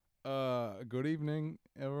Good evening,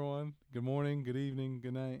 everyone. Good morning, good evening,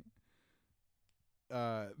 good night.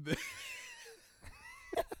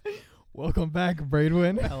 Welcome back,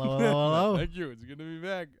 Braidwin. Hello. Thank you. It's good to be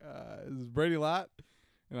back. This is Brady Lott,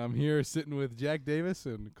 and I'm here sitting with Jack Davis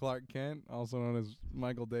and Clark Kent, also known as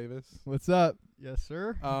Michael Davis. What's up? Yes,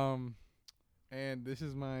 sir. And this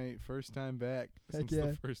is my first time back Heck since yeah.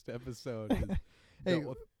 the first episode. Hey,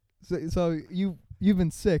 Dealt with so you've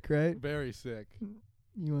been sick, right? very sick.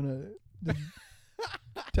 You wanna just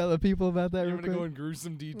tell the people about that You real want to go quick? in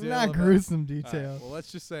gruesome detail? Not about- gruesome All detail. right, well,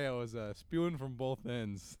 let's just say I was spewing from both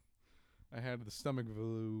ends. I had the stomach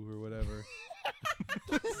flu or whatever.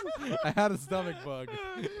 I had a stomach bug.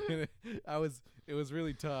 And it was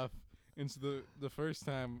really tough. And so the first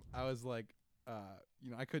time I was like,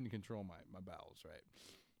 I couldn't control my bowels, right?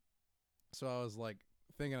 So I was like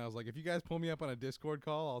thinking, if you guys pull me up on a Discord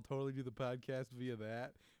call, I'll totally do the podcast via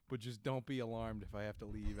that. But just don't be alarmed if I have to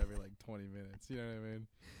leave every 20 minutes. You know what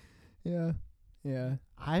I mean? Yeah.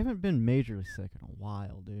 I haven't been majorly sick in a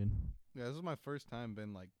while, dude. Yeah, this is my first time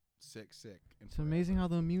been sick. It's amazing how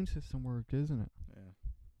the immune system worked, isn't it? Yeah.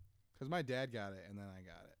 Because my dad got it and then I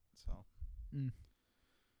got it. So,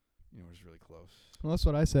 we're just really close. Well, that's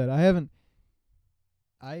what I said.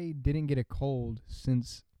 I didn't get a cold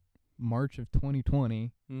since March of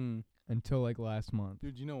 2020 until last month.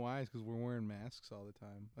 Dude, you know why? It's because we're wearing masks all the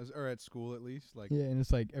time. Or at school at least. Yeah, and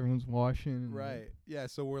it's everyone's washing. And Right. Yeah,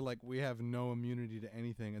 so we're we have no immunity to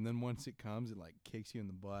anything. And then once it comes, it kicks you in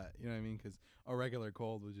the butt. You know what I mean? Because a regular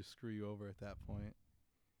cold would just screw you over at that point.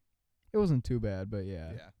 It wasn't too bad, but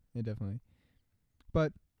yeah. Yeah. It definitely.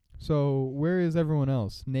 But, so, where is everyone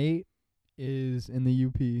else? Nate is in the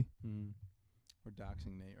UP, We're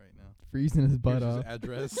doxing Nate right now. freezing his butt Here's off. his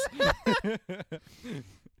address.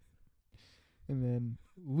 And then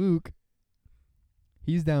Luke,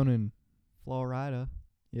 he's down in, Florida.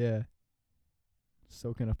 yeah,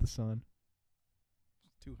 soaking up the sun.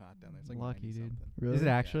 It's too hot down there. It's Lucky, 90 dude. something. Really? Is it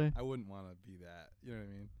Yeah, actually? I wouldn't want to be that. You know what I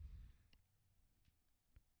mean?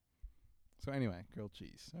 So anyway, grilled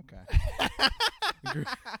cheese. Okay.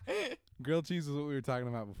 Grilled cheese is what we were talking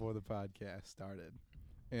about before the podcast started.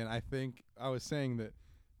 And I think I was saying that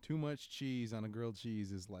too much cheese on a grilled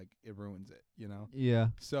cheese is it ruins it, you know? Yeah.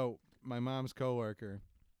 So my mom's coworker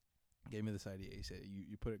gave me this idea. He said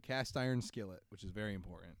you put a cast iron skillet, which is very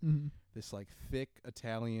important. Mm-hmm. This thick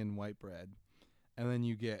Italian white bread. And then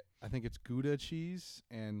you get, I think it's Gouda cheese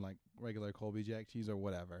and regular Colby Jack cheese or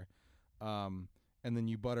whatever. And then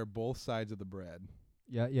you butter both sides of the bread.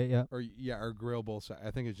 Yeah. Or grill both sides.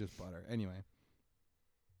 I think it's just butter. Anyway,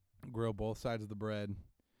 grill both sides of the bread.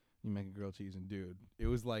 You make a grilled cheese, and dude, it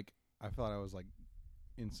was I thought I was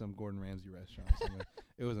in some Gordon Ramsay restaurant or something.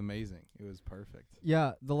 It was amazing. It was perfect.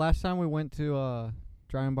 Yeah, the last time we went to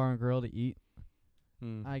Dry and Bar and Grill to eat,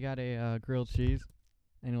 Mm. I got a grilled cheese,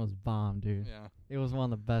 and it was bomb, dude. Yeah. It was one of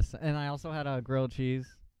the best. And I also had a grilled cheese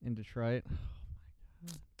in Detroit. Oh,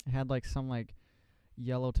 my God. It had some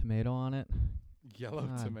yellow tomato on it. Yellow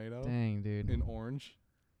God tomato Dang, dude. and orange.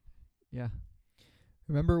 Yeah.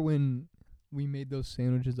 Remember when we made those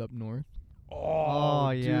sandwiches up north? Oh,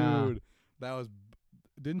 yeah. Dude. That was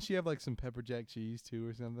didn't she have some pepper jack cheese too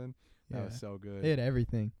or something? That was so good. They had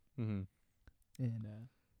everything. Mm-hmm. And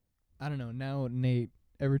I don't know. Now Nate,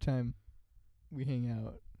 every time we hang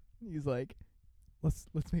out, he's like, "Let's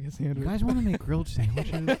make a You sandwich." guys want to make grilled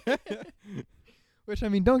sandwiches? Which, I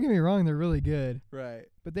mean, don't get me wrong, they're really good, Right.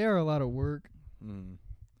 but they are a lot of work.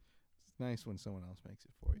 It's nice when someone else makes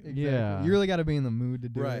it for you. Exactly. Yeah. You really got to be in the mood to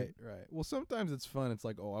do Right, it. right. Well, sometimes it's fun. It's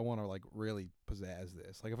I want to really pizzazz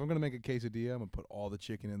this. If I'm gonna make a quesadilla, I'm gonna put all the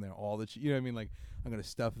chicken in there, all the you know what I mean? I'm gonna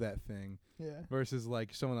stuff that thing. Yeah. Versus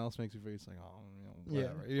someone else makes it for you. It's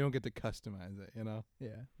whatever. You don't get to customize it, you know?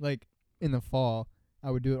 Yeah. In the fall,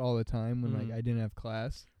 I would do it all the time when Mhm. I didn't have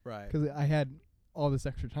class Right. because I had all this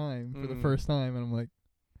extra time for the first time, and I'm like,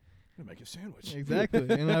 I'm gonna make a sandwich. exactly.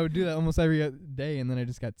 And I would do that almost every day, and then I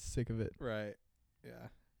just got sick of it. Right. Yeah.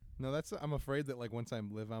 No, I'm afraid that once I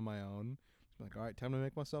live on my own, it's all right, time to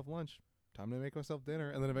make myself lunch. Time to make myself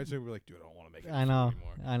dinner. And then eventually we're dude, I don't want to make it I know.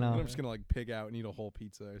 anymore. I And know. I'm just going to pig out and eat a whole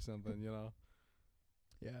pizza or something, you know?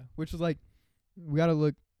 Yeah. Which is we got to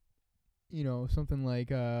look, something like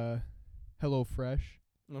Hello Fresh.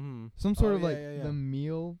 Mm-hmm. Some sort of yeah. the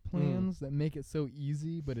meal plans that make it so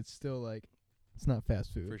easy, but it's still it's not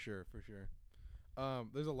fast food. For sure.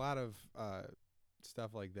 There's a lot of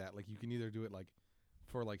stuff like that. You can either do it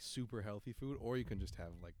for super healthy food, or you can just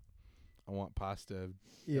have I want pasta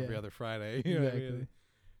every other Friday. You know what I mean? Exactly.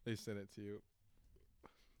 They send it to you.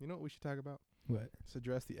 You know what we should talk about? What? Let's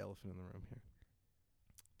address the elephant in the room here.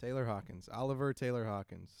 Taylor Hawkins. Oliver Taylor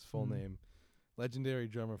Hawkins. His full name. legendary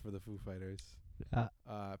drummer for the Foo Fighters,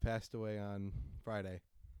 Uh, passed away on Friday,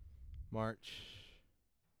 March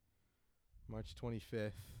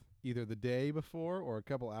 25th, either the day before or a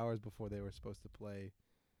couple hours before they were supposed to play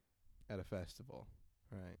at a festival,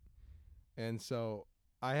 right? And so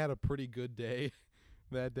I had a pretty good day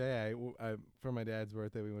that day. I for my dad's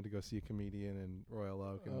birthday, we went to go see a comedian in Royal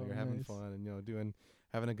Oak, and we were having nice. fun and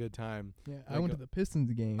having a good time. Yeah, I I went go- to the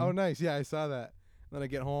Pistons game. Oh, nice. Yeah, I saw that. Then I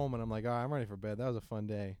get home and I'm like, I'm ready for bed. That was a fun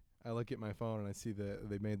day. I look at my phone and I see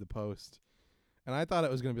they made the post. And I thought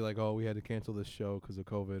it was going to be like, oh, we had to cancel this show because of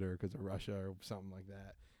COVID or because of Russia or something like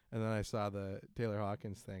that. And then I saw the Taylor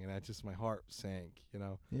Hawkins thing, and that just, my heart sank, you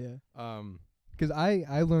know? Yeah. Because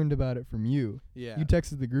I learned about it from you. Yeah. You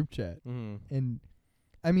texted the group chat. Mm-hmm. And,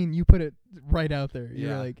 I mean, you put it right out there.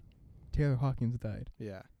 You're Yeah. like, Taylor Hawkins died.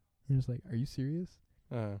 Yeah. And it's like, are you serious?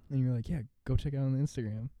 Uh-huh. And you're like, yeah, go check it out on the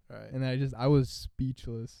Instagram. Right. And I was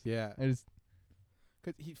speechless. Yeah. I just,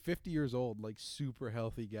 'Cause he's 50 years old, like super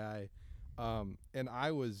healthy guy. And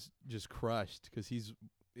I was just crushed because he's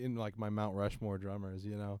in like my Mount Rushmore drummers,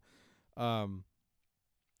 you know?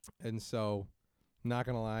 And so, not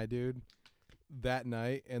gonna lie, dude, that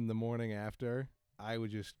night and the morning after, I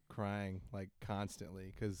was just crying like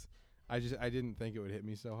constantly because I didn't think it would hit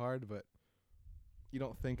me so hard, but you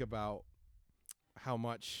don't think about how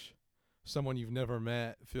much someone you've never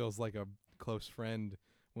met feels like a close friend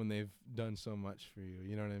when they've done so much for you.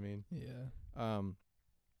 You know what I mean? yeah.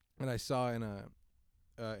 And I saw in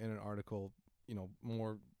an article, you know,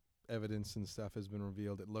 more evidence and stuff has been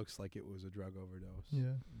revealed. It looks like it was a drug overdose.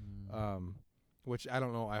 Yeah. Which I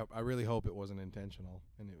don't know. I really hope it wasn't intentional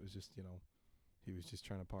and it was just, you know, he was just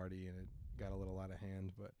trying to party and it got a little out of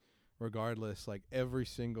hand. But regardless, like every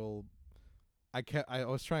single, I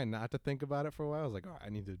was trying not to think about it for a while. I was like, I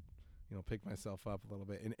need to, you know, pick myself up a little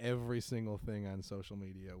bit. And every single thing on social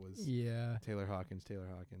media was Yeah. Taylor Hawkins.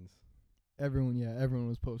 Everyone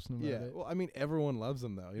was posting about it. Well, I mean, everyone loves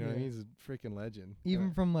him though. You know what I Yeah. mean? He's a freaking legend.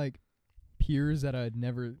 Even from like peers that I'd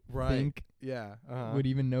never Right. think Yeah. Uh-huh. would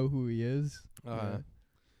even know who he is. Uh-huh.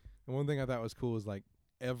 And one thing I thought was cool is like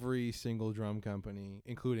every single drum company,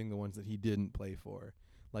 including the ones that he didn't play for,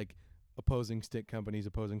 like opposing stick companies,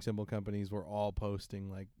 opposing cymbal companies, were all posting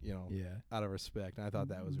like, you know, Yeah. out of respect. And I thought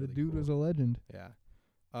that was the really dude cool. was a legend. Yeah.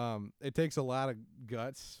 It takes a lot of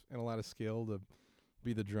guts and a lot of skill to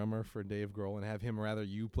be the drummer for Dave Grohl and have him rather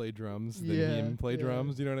you play drums than him play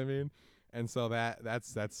drums. You know what I mean? And so that's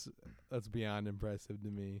beyond impressive to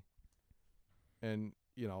me. And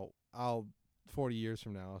you know, 40 years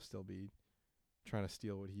from now, I'll still be trying to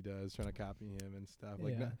steal what he does, trying to copy him and stuff.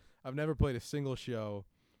 Like Yeah. I've never played a single show,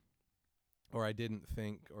 or I didn't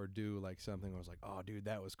think or do like something where I was like, oh, dude,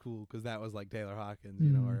 that was cool because that was like Taylor Hawkins, you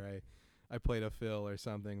know, or I played a fill or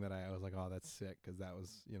something that I was like, oh, that's sick because that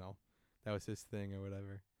was, you know, that was his thing or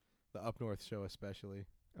whatever. The Up North show especially.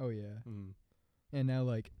 Oh yeah. Mm. And now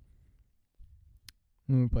like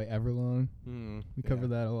when we play Everlong, we cover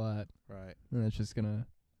that. that a lot. Right. And that's just gonna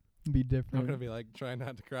be different. I'm gonna be like trying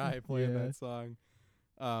not to cry playing Yeah. that song.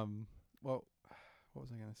 Well, what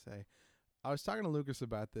was I gonna say? I was talking to Lucas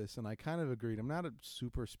about this, and I kind of agreed. I'm not a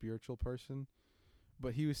super spiritual person,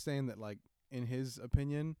 but he was saying that, like, in his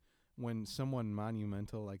opinion, when someone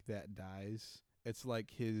monumental like that dies, it's like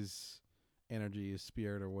his energy, his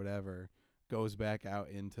spirit, or whatever, goes back out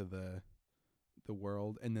into the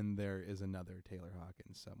world, and then there is another Taylor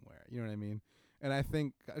Hawkins somewhere. You know what I mean? And I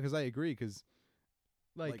think, because I agree, because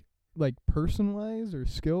like person-wise or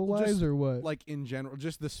skill-wise Just or what? like in general,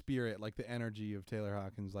 just the spirit, like the energy of Taylor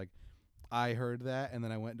Hawkins. Like I heard that, and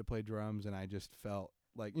then I went to play drums, and I just felt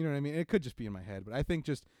like, you know what I mean? It could just be in my head, but I think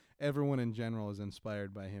just everyone in general is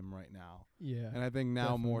inspired by him right now. Yeah. And I think now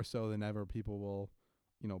definitely. more so than ever, people will,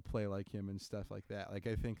 you know, play like him and stuff like that. Like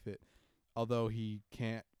I think that although he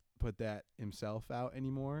can't put that himself out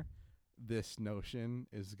anymore, this notion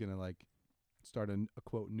is gonna like start a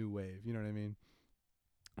quote new wave. You know what I mean?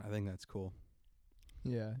 I think that's cool.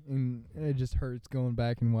 Yeah, and it just hurts going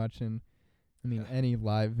back and watching, I mean, Yeah. any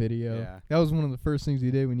live video. Yeah. That was one of the first things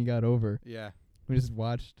you did when you got over. Yeah. We just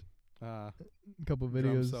watched Uh, a couple drum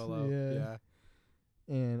videos. solo. Yeah.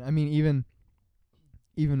 Yeah. And I mean,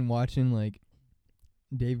 even watching like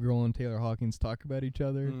Dave Grohl and Taylor Hawkins talk about each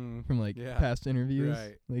other Mm. from like Yeah. past interviews.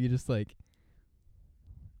 Right. Like you just like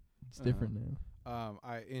it's Uh-huh. different now.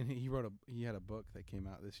 He had a book that came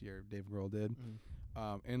out this year. Dave Grohl did.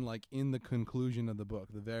 Mm. And like in the conclusion of the book,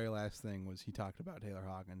 the very last thing was he talked about Taylor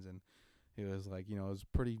Hawkins, and he was like, you know, it was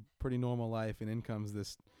pretty normal life, and in comes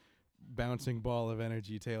this bouncing ball of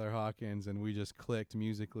energy, Taylor Hawkins, and we just clicked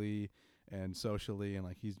musically and socially, and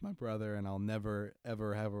like he's my brother, and I'll never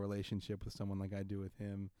ever have a relationship with someone like I do with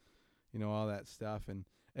him. all that stuff. And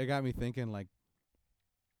it got me thinking, like,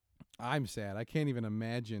 I'm sad. I can't even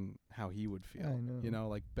imagine how he would feel. I know.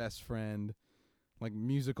 Like best friend, like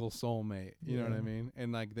musical soulmate. You know what I Yeah. mean?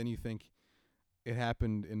 And like then you think it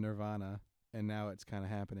happened in Nirvana, and now it's kind of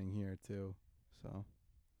happening here too. So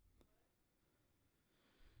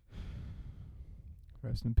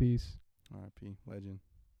Rest in peace. R.I.P. Legend.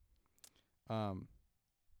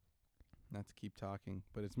 Not to keep talking,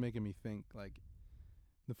 but it's making me think, like,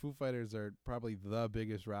 the Foo Fighters are probably the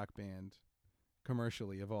biggest rock band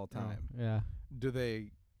commercially of all time. Oh, yeah. Do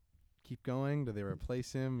they keep going? Do they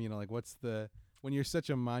replace him? Like, what's when you're such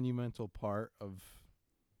a monumental part of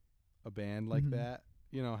a band like Mhm. that,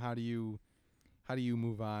 how do you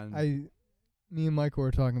move on? Me and Michael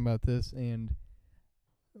were talking about this, and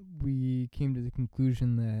we came to the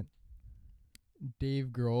conclusion that Dave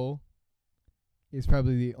Grohl is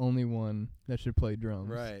probably the only one that should play drums.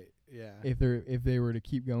 Right. Yeah. If they were to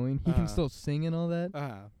keep going, he can still sing and all that,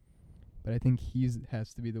 but I think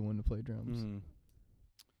has to be the one to play drums. Mm-hmm.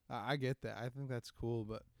 I get that. I think that's cool,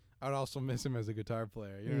 but I'd also miss him as a guitar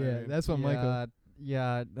player. You know what I mean? That's what Michael.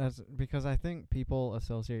 Yeah, that's because I think people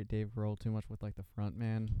associate Dave Grohl too much with like the front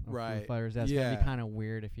man of Right. Foo Fighters. That's Yeah. gonna be kind of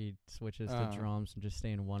weird if he switches to drums and just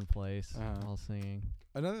stay in one place while singing.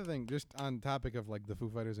 Another thing, just on topic of like the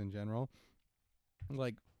Foo Fighters in general,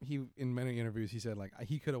 like he in many interviews he said like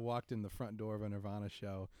he could have walked in the front door of a Nirvana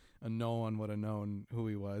show and no one would have known who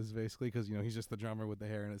he was, basically, because he's just the drummer with the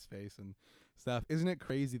hair in his face and stuff. Isn't it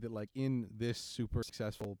crazy that like in this super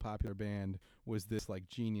successful popular band was this like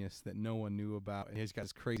genius that no one knew about, and he's got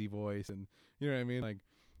this crazy voice, and you know what I mean, like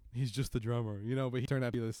he's just the drummer, but he turned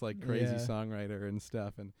out to be this like crazy songwriter and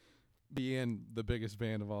stuff, and be in the biggest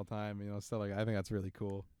band of all time, stuff like I think that's really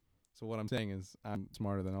cool. So what I'm saying is I'm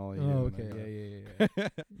smarter than all of you. Oh, okay. Yeah.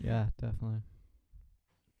 Yeah, definitely.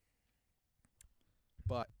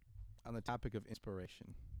 But on the topic of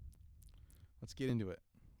inspiration, let's get into it.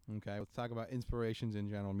 Okay, let's talk about inspirations in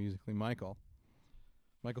general musically. Michael,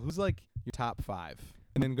 who's like your top 5?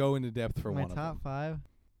 And then go into depth for My one of them. top 5,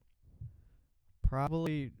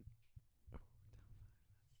 probably.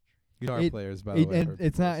 Guitar players, by the way. And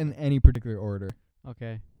it's not in any particular order.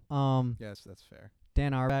 Okay. Yes, that's fair.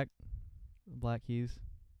 Dan Auerbach, Black Keys.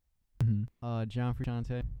 Mm-hmm. John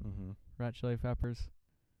Frusciante, Mm-hmm. Red Chili Peppers.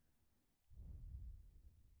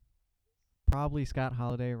 Probably Scott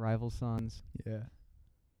Holiday, Rival Sons. Yeah.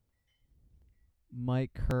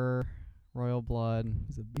 Mike Kerr, Royal Blood.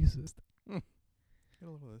 He's a bassist. Get a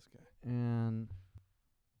look at this guy. And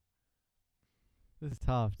this is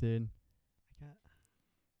tough, dude.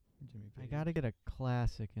 Jimmy Page. I gotta get a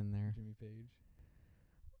classic in there. Jimmy Page.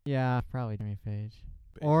 Yeah, probably Jimmy Page.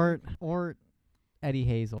 Basically. Or Eddie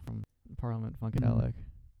Hazel from Parliament Funkadelic.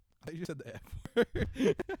 I just said the F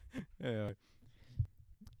word. Anyway.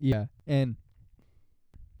 Yeah, and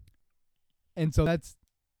so that's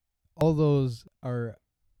all those are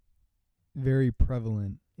very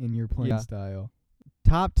prevalent in your playing style.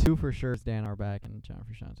 Top 2 for sure is Dan Auerbach and John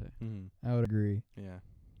Frusciante. Mm-hmm. I would agree. Yeah.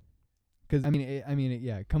 Because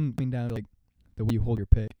coming down to like the way you hold your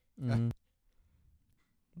pick, Mm-hmm.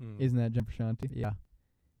 isn't that John Frusciante? Yeah.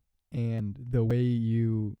 And the way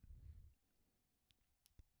you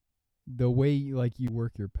like you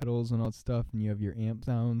work your pedals and all that stuff, and you have your amp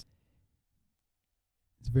sounds,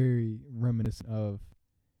 it's very reminiscent of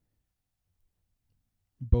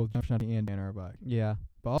both John Frusciante and Dan Auerbach. Yeah.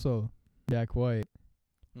 But also Jack White.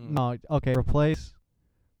 No, okay, replace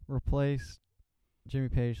Jimmy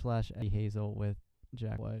Page / Eddie Hazel with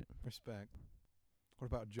Jack White. Respect. What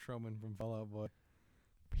about Joe Troman from Fall Out Boy?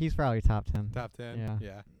 He's probably top 10. Top 10?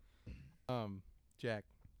 Yeah. Yeah. Jack,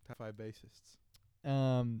 top 5 bassists.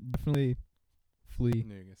 Definitely Flea. I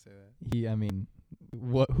knew you were going to say that.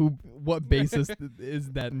 What bassist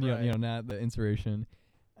is that? Right. Not the inspiration.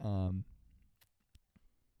 John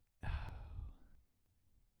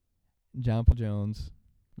Paul Jones,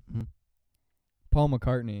 Mm-hmm. Paul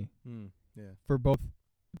McCartney, Yeah, for both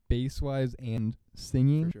bass wise and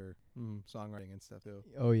singing. for sure. Songwriting and stuff, too.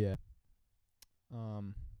 Oh yeah.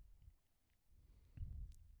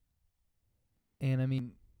 And I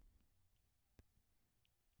mean,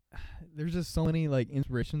 there's just so many like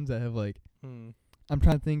inspirations that have like. I'm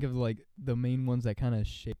trying to think of like the main ones that kind of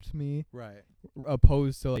shaped me, Right.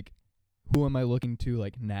 opposed to like who am I looking to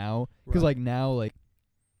like now? Because like now like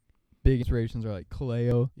big inspirations are like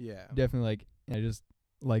Kaleo. Yeah. Definitely like I just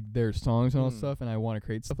like their songs and all stuff, and I want to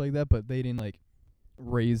create stuff like that, but they didn't like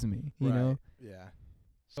raise me, you know. Yeah.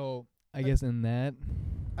 So I guess in that,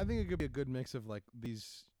 I think it could be a good mix of like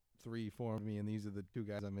these 3 formed me, and these are the 2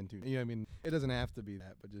 guys I'm into. I mean, it doesn't have to be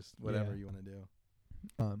that, but just whatever you want to do.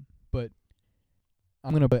 But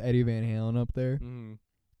I'm gonna put Eddie Van Halen up there. Mm.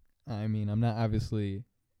 I mean, I'm not obviously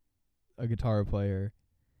a guitar player,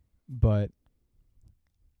 but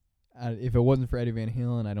if it wasn't for Eddie Van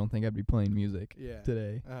Halen, I don't think I'd be playing music Yeah.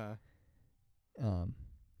 today.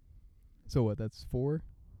 So what? That's 4,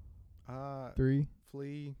 3.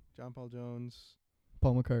 Flea, John Paul Jones,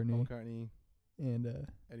 Paul McCartney, Paul McCartney, and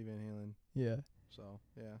Eddie Van Halen. yeah, So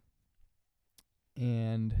yeah.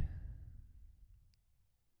 and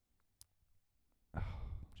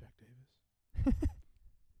Jack Davis.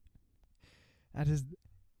 I just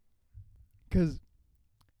because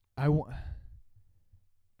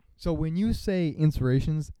so when you say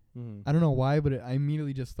inspirations, Mm-hmm. I don't know why, but I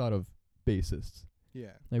immediately just thought of bassists.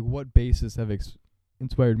 Yeah. Like, what bassists have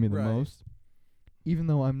inspired me the Right. most? Even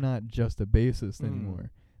though I'm not just a bassist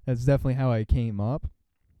anymore. That's definitely how I came up.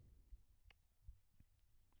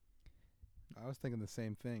 I was thinking the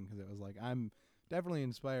same thing because it was like I'm definitely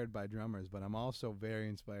inspired by drummers, but I'm also very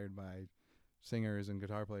inspired by singers and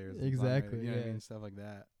guitar players. and Exactly, songwriters, you know what I yeah. mean? Stuff like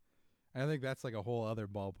that. And I think that's like a whole other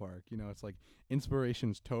ballpark. You know, it's like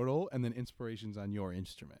inspirations total and then inspirations on your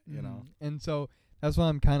instrument, you know? And so that's why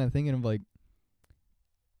I'm kind of thinking of, like,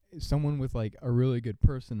 someone with, like, a really good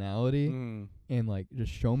personality Mm. and, like,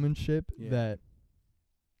 just showmanship Yeah. that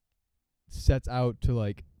sets out to,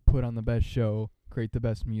 like, put on the best show, create the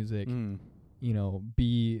best music, Mm. you know,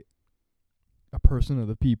 be a person of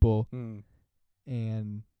the people, Mm.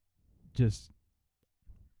 and just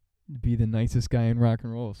be the nicest guy in rock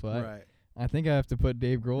and roll. So Right. I think I have to put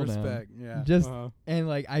Dave Grohl down. Respect. Yeah. Just- Uh-huh. And,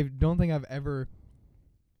 like, I don't think I've ever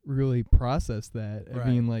really processed that. Right. I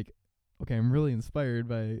mean, like, okay, I'm really inspired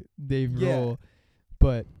by Dave Yeah. Grohl,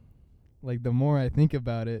 but, like, the more I think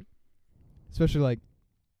about it, especially, like,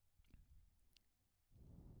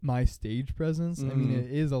 my stage presence, I mean, Mhm.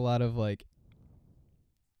 it is a lot of, like,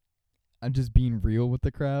 I'm just being real with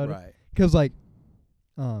the crowd. Right. 'Cause, like,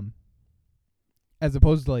 as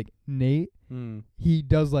opposed to, like, Nate, Mm. he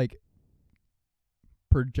does, like,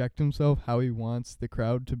 project himself how he wants the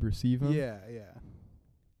crowd to perceive him. Yeah. Yeah.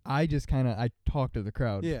 I just kind of, I talk to the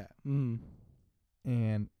crowd. Yeah. Mm.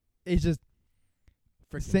 And it's just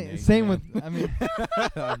Frickin' Nate, same man. with, I mean,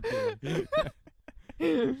 I'm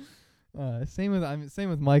kidding. same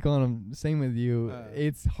with Michael, and same with you.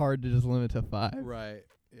 It's hard to just limit to 5. Right.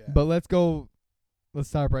 Yeah. But let's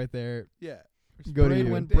stop right there. yeah. Go to Dave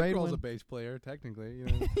you. Grohl's a bass player, technically. You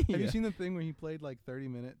know? Have Yeah. you seen the thing where he played like 30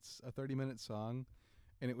 minutes, a 30-minute song,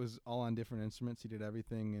 and it was all on different instruments? He did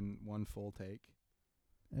everything in one full take.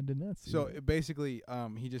 I did not see So that. basically,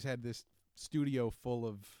 he just had this studio full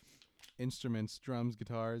of instruments, drums,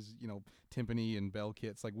 guitars, you know, timpani and bell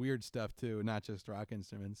kits, like weird stuff too, not just rock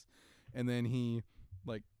instruments. And then he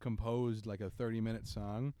like composed like a 30-minute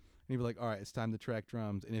song, and he'd be like, "All right, it's time to track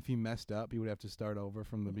drums." And if he messed up, he would have to start over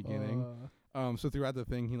from the beginning. So throughout the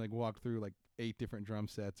thing, he like walked through like 8 different drum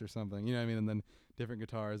sets or something, you know what I mean, and then different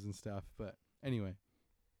guitars and stuff. But anyway,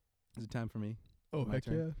 is it time for me? Oh, my heck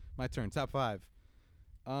turn. yeah. My turn. Top 5.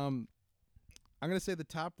 I'm gonna say the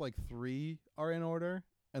top like 3 are in order,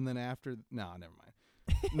 and then after no, never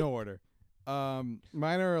mind. No order.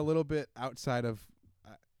 Mine are a little bit outside of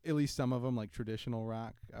at least some of them, like traditional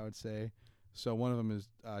rock, I would say. So one of them is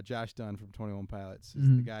Josh Dunn from 21 Pilots, is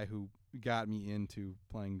the Mhm. guy who got me into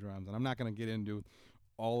playing drums, and I'm not gonna get into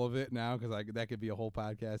all of it now because that could be a whole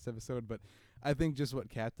podcast episode. But I think just what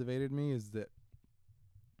captivated me is that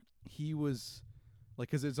he was like,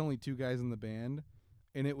 because there's only 2 guys in the band,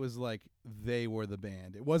 and it was like they were the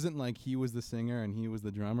band. It wasn't like he was the singer and he was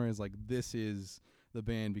the drummer. It's like this is the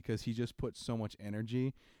band because he just put so much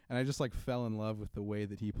energy, and I just like fell in love with the way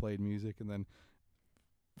that he played music. And then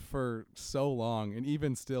for so long, and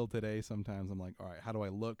even still today, sometimes I'm like, all right, how do I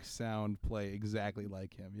look, sound, play exactly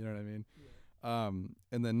like him? You know what I mean? Yeah.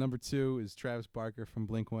 And then number 2 is Travis Barker from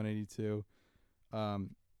Blink-182.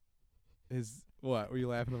 What were you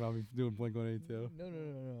laughing about me doing Blink-182?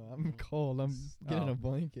 No. I'm cold. I'm getting Oh. a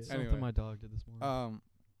blanket. Anyway. Something my dog did this morning.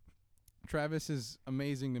 Travis is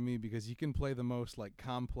amazing to me because he can play the most like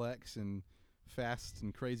complex and fast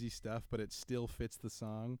and crazy stuff, but it still fits the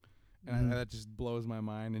song, and that just blows my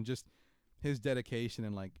mind. And just his dedication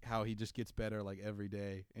and like how he just gets better like every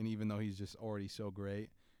day, and even though he's just already so great,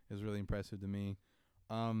 is really impressive to me.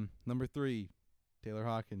 Number 3, Taylor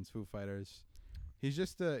Hawkins, Foo Fighters. He's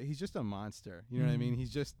just a monster. You know what I mean?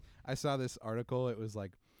 I saw this article. It was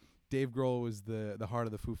like Dave Grohl was the heart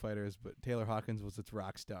of the Foo Fighters, but Taylor Hawkins was its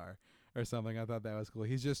rock star or something. I thought that was cool.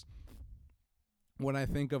 He's just, when I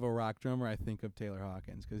think of a rock drummer, I think of Taylor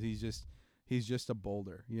Hawkins because he's just a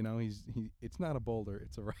boulder. You know, it's not a boulder,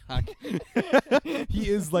 it's a rock.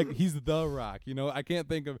 He's the rock. You know, I can't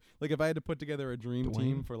think of, like, if I had to put together a dream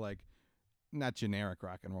team for like not generic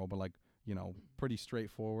rock and roll, but like, you know, pretty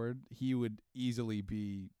straightforward, he would easily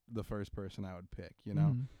be the first person I would pick, you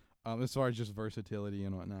know, as far as just versatility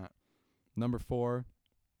and whatnot. Number 4,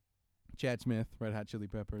 Chad Smith, Red Hot Chili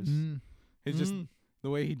Peppers. It's just the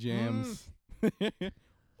way he jams.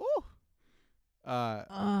 Ooh. Shut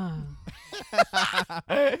up.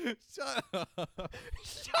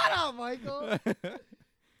 Shut up, Michael.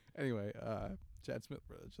 Anyway, Chad Smith,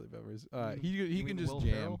 Red Hot Chili Peppers. He can just Will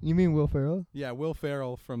jam. Ferrell? You mean Will Ferrell? Yeah, Will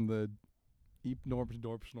Ferrell from the Eep Norp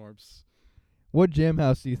Dorp Snorps. What jam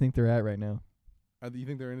house do you think they're at right now? You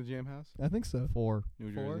think they're in a jam house? I think so. 4.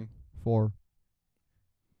 New 4? Jersey. 4.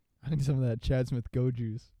 I need some of that Chad Smith Go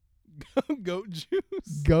Juice. Goat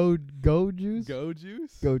juice. Go Juice? Go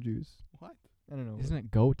juice. Go Juice. What? I don't know. Isn't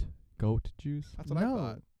it goat? Goat juice? That's what No. I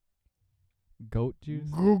thought. Goat juice?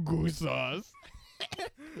 Goo Goo Sauce.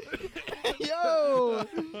 Yo!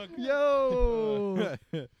 Yo!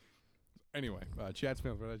 Anyway, Chad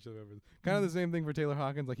Smith, Red Hot Chili Peppers. Kind of the same thing for Taylor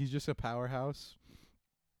Hawkins. Like, he's just a powerhouse,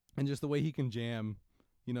 and just the way he can jam,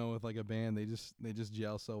 you know, with like a band, they just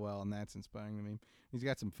gel so well, and that's inspiring to me. He's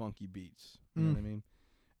got some funky beats. You know what I mean?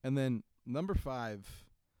 And then number 5,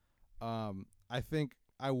 I think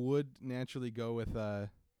I would naturally go with a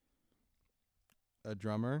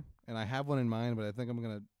drummer, and I have one in mind, but I think I'm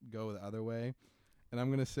gonna go the other way, and I'm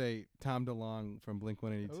gonna say Tom DeLonge from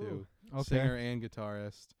Blink-182, Okay. singer and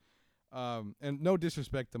guitarist. And no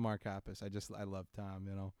disrespect to Mark Hoppus, I love Tom.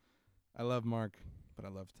 You know, I love Mark, but I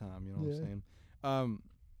love Tom. You know what I'm saying?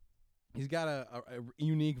 He's got a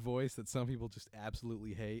unique voice that some people just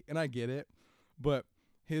absolutely hate, and I get it, but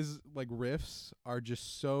his like riffs are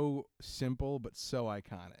just so simple but so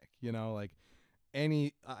iconic. You know, like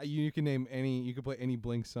any you can name any, you can play any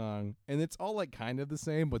Blink song, and it's all like kind of the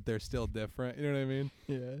same, but they're still different. You know what I mean?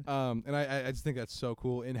 Yeah. And I just think that's so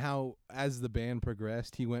cool. And how as the band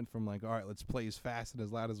progressed, he went from like, all right, let's play as fast and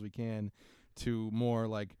as loud as we can, to more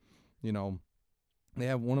like, you know, they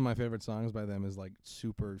have one of my favorite songs by them is like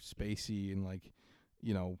super spacey and like,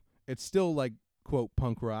 you know, it's still like quote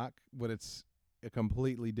punk rock, but it's a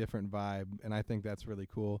completely different vibe, and I think that's really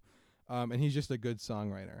cool. And he's just a good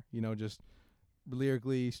songwriter, you know, just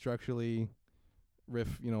lyrically, structurally,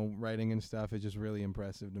 riff, you know, writing and stuff is just really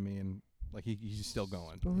impressive to me, and like he's still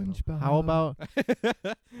going. You know? SpongeBob. How about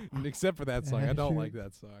Except for that song, I don't like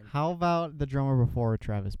that song. how about the drummer before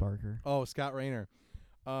Travis Barker? Oh, Scott Rayner.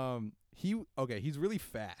 He's really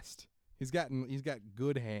fast. He's got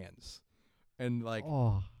good hands, and like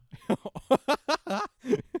Oh,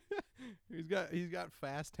 he's got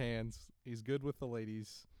fast hands. He's good with the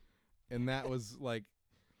ladies, and that was like,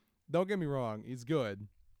 don't get me wrong, he's good,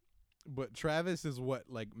 but Travis is what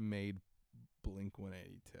like made Blink-182.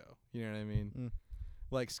 You know what I mean?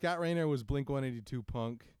 Like Scott Rayner was Blink-182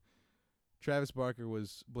 punk. Travis Barker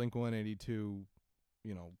was Blink-182, you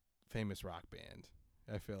know, famous rock band.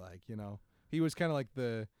 I feel like, you know, he was kind of like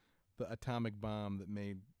the atomic bomb that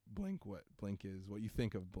made Blink what Blink is, what you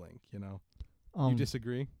think of Blink, you know. You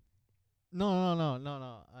disagree? No.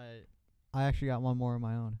 I actually got one more of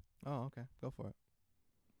my own. Oh, okay. Go for it.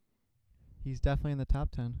 He's definitely in the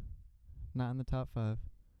top 10, not in the top 5,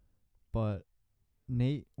 but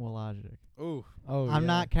Nate Wologic. Ooh. Oh, I'm yeah.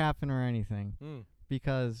 not capping or anything, Mm.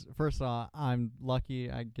 because first of all, I'm lucky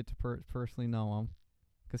I get to personally know him,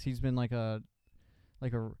 because he's been like a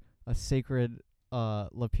sacred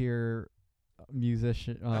Lapeer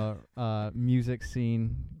musician, music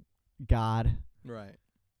scene god. Right.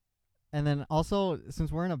 And then also,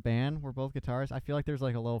 since we're in a band, we're both guitarists, I feel like there's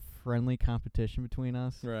like a little friendly competition between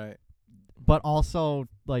us. Right. But also,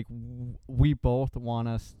 like, we both want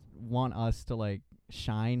us to like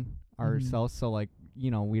shine ourselves. So like, you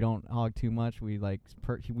know, we don't hog too much. We like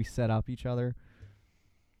we set up each other.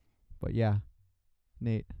 But yeah,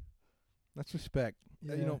 Nate. That's respect.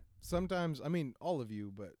 Yeah. You know, sometimes, I mean, all of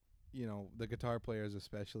you, but, you know, the guitar players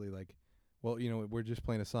especially, like, well, you know, we're just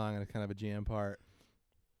playing a song and it's kind of a jam part,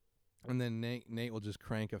 and then Nate will just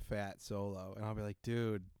crank a fat solo, and I'll be like,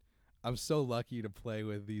 dude, I'm so lucky to play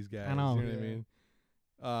with these guys. I know. You know what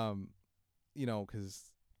I mean? You know,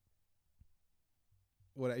 'cause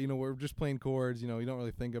we're just playing chords, you know, you don't really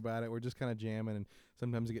think about it. We're just kind of jamming, and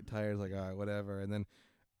sometimes you get tired, it's like, all right, whatever. And then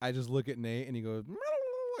I just look at Nate, and he goes,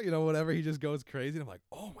 you know, whatever. He just goes crazy. And I'm like,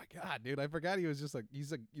 oh my God, dude, I forgot he was just like, he's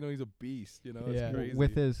like, you know, he's a beast, you know, Yeah. it's crazy.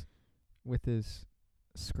 With his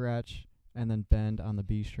scratch and then bend on the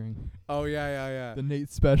B string. Oh, yeah. The Nate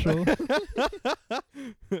special.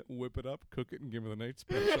 Whip it up, cook it, and give me the Nate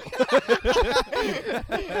special.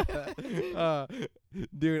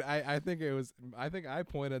 Dude, I think I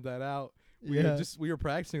pointed that out. We were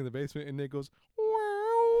practicing in the basement, and Nate goes,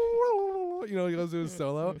 you know, he goes to his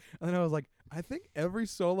solo. And then I was like, I think every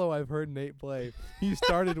solo I've heard Nate play, he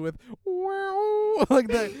started with like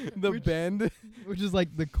the bend, which is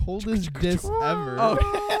like the coldest diss ever.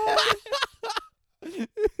 Oh.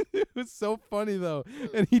 It was so funny though,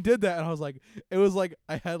 and he did that, and I was like, it was like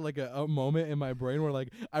I had like a moment in my brain where like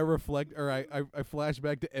I reflect or I flash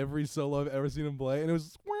back to every solo I've ever seen him play, and it was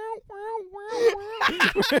just,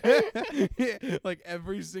 like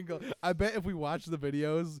every single. I bet if we watch the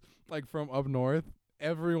videos like from up north,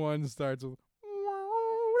 everyone starts with.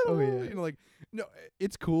 Oh yeah, You know, like no,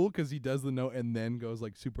 it's cool because he does the note and then goes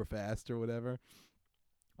like super fast or whatever.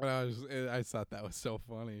 But I thought that was so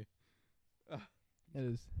funny. it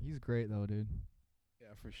is. He's great though, dude. Yeah,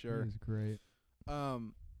 for sure. He's great.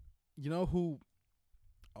 You know who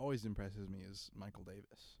always impresses me is Michael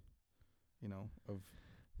Davis. You know, of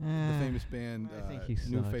the famous band I think he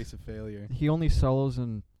New sucks. Face of Failure. He only solos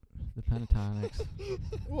in the pentatonics.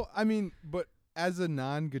 Well, I mean, but as a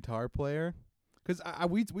non-guitar player, because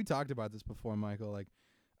we talked about this before, Michael. Like,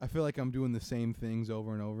 I feel like I'm doing the same things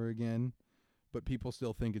over and over again, but people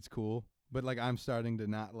still think it's cool. But like, I'm starting to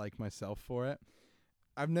not like myself for it.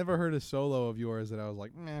 I've never heard a solo of yours that I was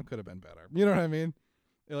like, it could have been better. You know what I mean?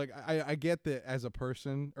 Like, I get that as a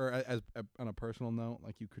person, or as on a personal note,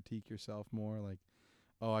 like you critique yourself more, like,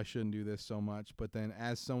 oh, I shouldn't do this so much. But then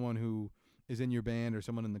as someone who is in your band or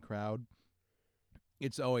someone in the crowd,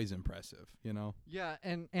 it's always impressive, you know? Yeah,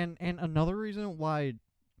 and another reason why,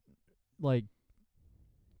 like,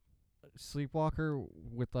 Sleepwalker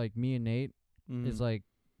with like me and Nate is like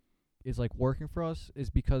working for us is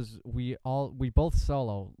because we both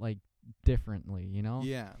solo like differently, you know?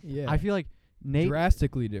 Yeah. Yeah, I feel like Nate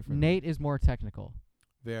drastically different. Nate is more technical.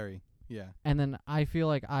 Very. Yeah. And then I feel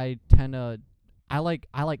like I tend to I like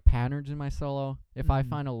patterns in my solo. If I Mhm.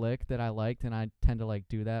 find a lick that I liked, and I tend to like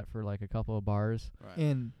do that for like a couple of bars. Right.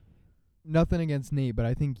 And nothing against Nate, but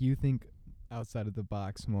I think you think outside of the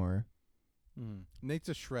box more. Nate's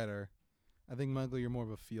a shredder. I think, Michael, you're more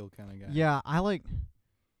of a feel kind of guy. Yeah, I like.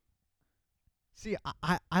 See,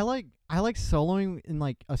 I like soloing in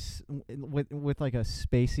like with like a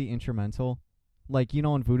spacey instrumental, like you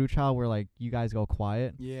know in Voodoo Child where like you guys go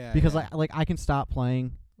quiet. Yeah. Because yeah, like I can stop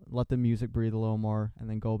playing, let the music breathe a little more, and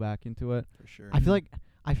then go back into it. for sure. I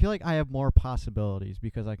feel like I have more possibilities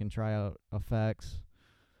because I can try out effects.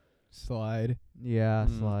 Slide. Yeah,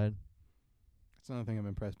 Mm. slide. That's another thing I'm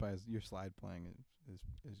impressed by is your slide playing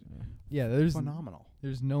is Yeah, there's phenomenal.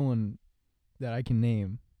 no one that I can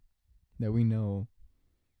name that we know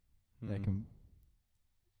that Mm. can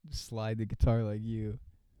slide the guitar like you.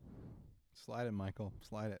 Slide it, Michael.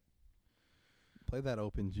 Slide it. Play that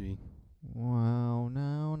open G. Wow,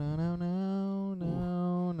 no.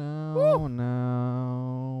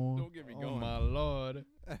 Don't get me Oh going. my lord.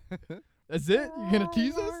 That's it? You're gonna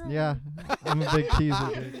tease us? Yeah, I'm a big teaser,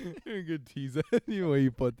 dude. You're a good teaser. The way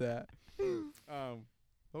you put that.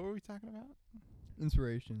 What were we talking about?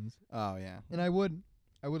 Inspirations. Oh yeah. And I would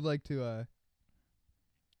like to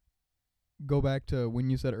go back to when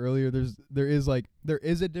you said earlier there is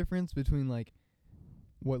a difference between like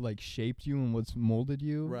what like shaped you and what's molded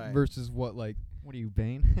you Right. versus what like What are you,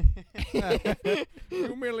 Bane?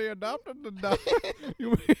 You merely adopted the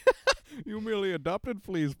you merely adopted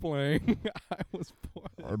Flea's playing. I was born.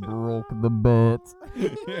 I broke the bets.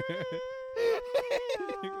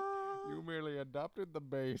 You merely adopted the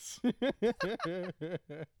bass.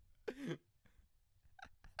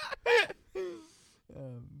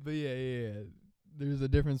 but yeah. There's a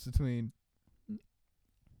difference between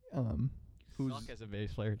Who's Suck as a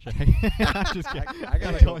bass player, Jay. I'm just kidding. I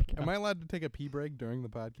gotta go. Am I allowed to take a pee break during the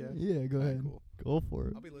podcast? yeah, go Alright, ahead. Cool. Go for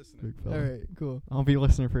it. I'll be listening. Big All fella. right, cool. I'll be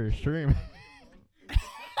listening for your stream.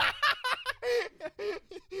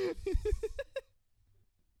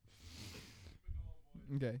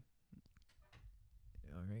 Okay.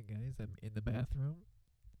 All right, guys, I'm in the bathroom.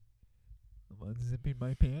 I'm unzipping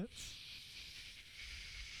my pants.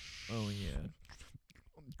 Oh yeah,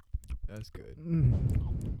 that's good.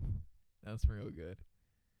 That's real good.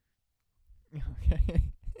 Okay.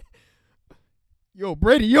 Yo,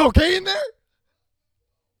 Brady, you okay in there?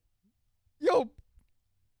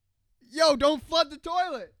 Yo, don't flood the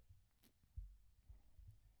toilet.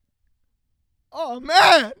 Oh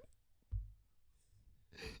man.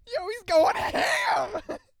 Yo, he's going ham.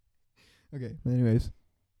 Okay, anyways.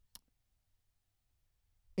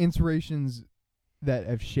 Inspirations that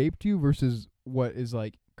have shaped you versus what is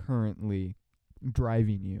like currently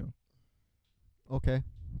driving you. Okay.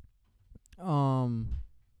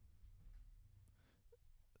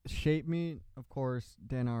 Shape Me, of course,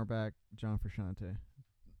 Dan Auerbach, John Frusciante.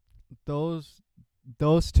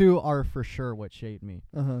 Those two are for sure what shaped me.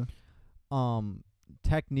 Uh-huh.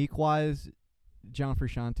 technique wise, John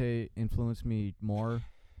Frusciante influenced me more.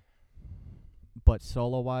 But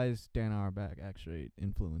solo wise, Dan Auerbach actually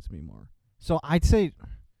influenced me more. So I'd say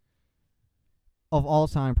of all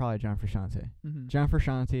time, probably John Frusciante. Mm-hmm. John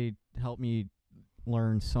Frusciante helped me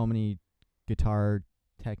learn so many guitar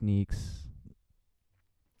techniques.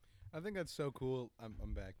 I think that's so cool.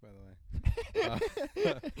 I'm back, by the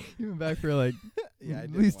way. You've been back for like Yeah, I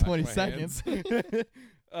at did least wash 20 my seconds. hands.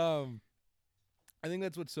 I think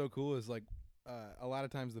that's what's so cool is like a lot of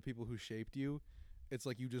times the people who shaped you, it's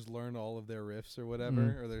like you just learned all of their riffs or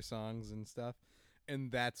whatever or their songs and stuff, and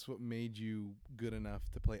that's what made you good enough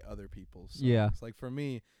to play other people's songs. Yeah. Like for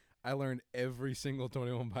me, I learned every single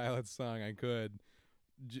 21 Pilots song I could,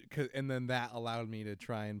 and then that allowed me to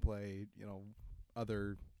try and play,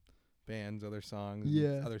 other bands, other songs,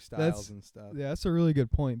 Yeah, other styles and stuff. Yeah, that's a really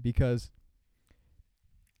good point because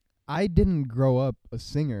I didn't grow up a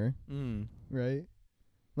singer, right?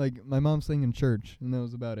 Like, my mom sang in church, and that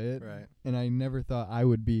was about it. Right. And I never thought I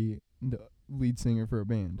would be the lead singer for a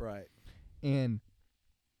band. Right. And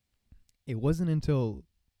it wasn't until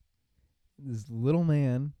this little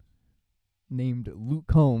man named Luke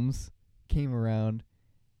Combs came around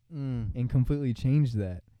and completely changed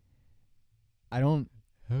that. And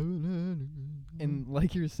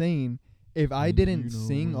like you're saying, if I didn't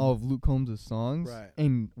sing all of Luke Combs' songs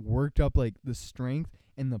and worked up like the strength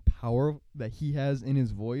and the power that he has in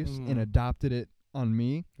his voice and adopted it on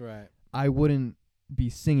me, I wouldn't be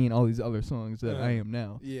singing all these other songs that I am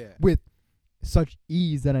now. Yeah. With such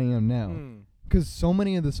ease that I am now. Because so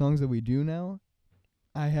many of the songs that we do now,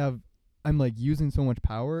 I'm like using so much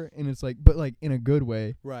power, and it's like, but like in a good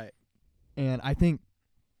way. Right. And I think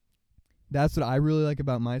that's what I really like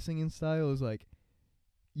about my singing style is like,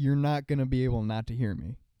 you're not going to be able not to hear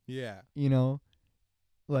me. Yeah. You know?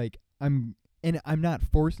 Like, I'm not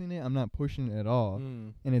forcing it. I'm not pushing it at all.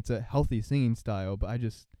 And it's a healthy singing style, but I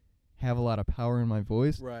just have a lot of power in my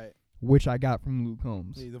voice. Right. Which I got from Luke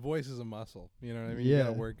Combs. Yeah, the voice is a muscle. You know what I mean? Yeah. You got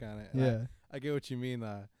to work on it. Yeah. I get what you mean,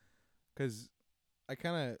 because I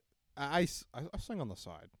kind of, I sing on the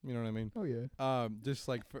side. You know what I mean? Oh, yeah. Just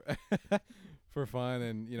like for for fun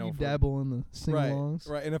and, You dabble in the sing-alongs.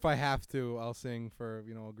 Right. And if I have to, I'll sing for,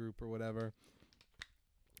 a group or whatever.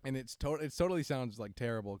 And it totally sounds like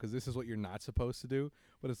terrible because this is what you're not supposed to do.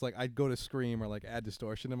 But it's like I'd go to scream or like add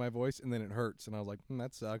distortion to my voice and then it hurts. And I was like,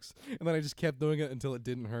 that sucks. And then I just kept doing it until it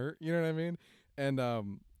didn't hurt. You know what I mean? And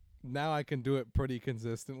now I can do it pretty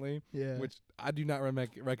consistently. Yeah. Which I do not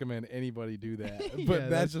recommend anybody do that. Yeah, But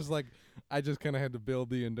that's just like I just kind of had to build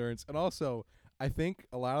the endurance. And also, I think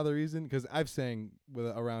a lot of the reason, because I've sang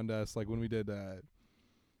around us, like when we did,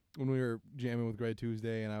 when we were jamming with Grey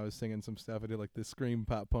Tuesday and I was singing some stuff, I did like this scream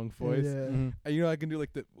pop punk voice. Yeah. And, I can do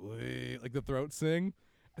like the throat sing.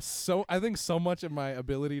 So I think so much of my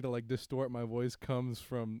ability to like distort my voice comes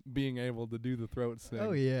from being able to do the throat sing.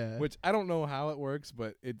 Oh, yeah. Which I don't know how it works,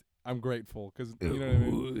 but I'm grateful because, you know what I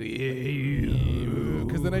mean?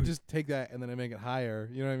 Because then I just take that and then I make it higher,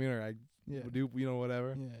 you know what I mean? Or I do,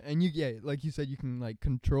 whatever. Yeah. And like you said, you can like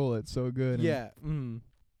control it so good. Yeah. I'm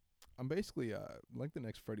basically like the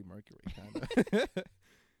next Freddie Mercury kind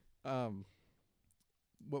of.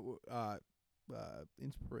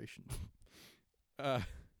 Inspiration.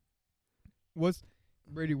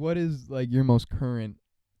 Brady, what is like your most current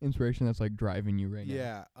inspiration that's like driving you right now?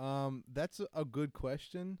 Yeah. That's a good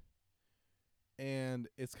question. And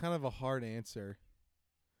it's kind of a hard answer.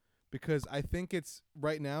 Because I think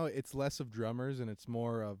right now it's less of drummers and it's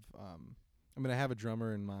more of I have a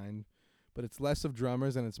drummer in mind, but it's less of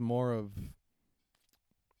drummers and it's more of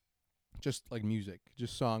just like music,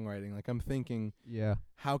 just songwriting. Like I'm thinking,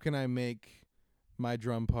 how can I make my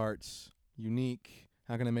drum parts unique?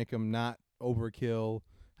 How can I make them not overkill?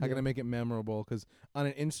 How can I make it memorable? Because on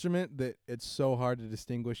an instrument that it's so hard to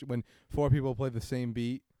distinguish, when 4 people play the same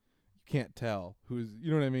beat, you can't tell you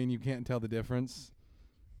know what I mean? You can't tell the difference.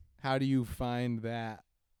 How do you find that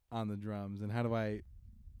on the drums? And how do I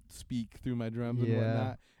speak through my drums and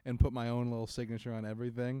whatnot and put my own little signature on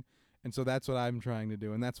everything? And so that's what I'm trying to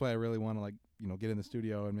do. And that's why I really want to like, get in the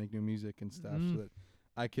studio and make new music and stuff so that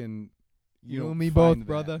I can, you and me both,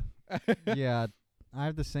 brother. Yeah, I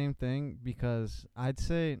have the same thing because I'd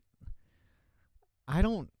say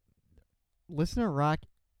listen to rock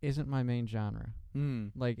isn't my main genre.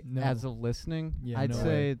 Like as of listening, I'd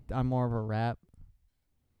say I'm more of a rap.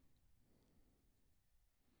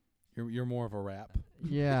 You're more of a rap.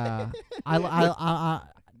 Yeah,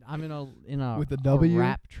 I'm in a with a W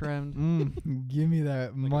rap trend. Give me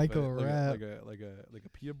that like Michael rap. Like a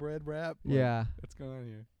pita bread rap. Yeah, What's going on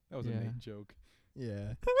here? That was a Nate joke.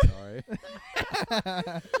 Yeah. Sorry.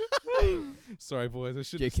 Sorry, boys. I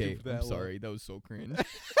shouldn't have JK, stooped that I'm low. sorry. That was so cringe.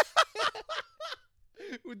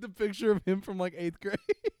 With the picture of him from like 8th grade.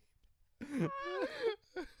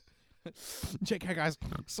 JK, guys.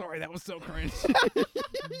 Sorry, that was so cringe.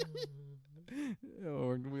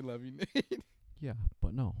 Oh, we love you, Nate. Yeah,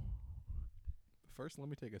 but no. First, let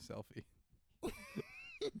me take a selfie.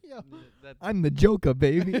 I'm the Joker,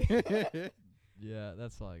 baby. Yeah,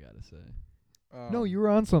 that's all I gotta say. No, you were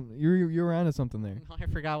on something. You were onto something there. I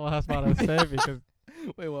forgot what I was about to say because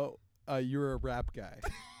Wait, well, you're a rap guy.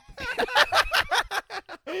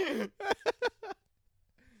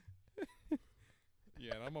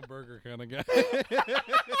 Yeah, and I'm a burger kind of guy.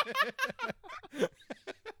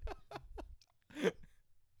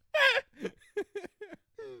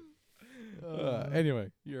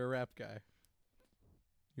 Anyway, you're a rap guy.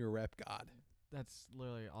 You're a rap god. that's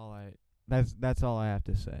literally all I. That's all I have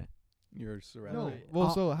to say. You're just a rap No. guy.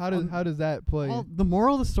 Well, so how does that play? Well, the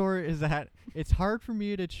moral of the story is that it's hard for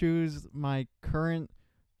me to choose my current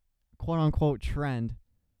quote unquote trend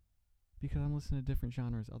because I'm listening to different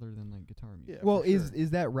genres other than like guitar music. Yeah, well, for is sure.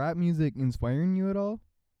 that rap music inspiring you at all?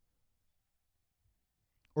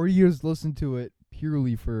 Or do you just listen to it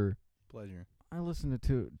purely for? Pleasure. I listen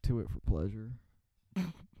to it for pleasure.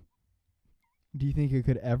 Do you think it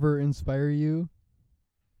could ever inspire you?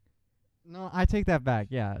 No, I take that back.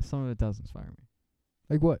 Yeah, some of it does inspire me.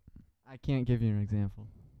 Like what? I can't give you an example.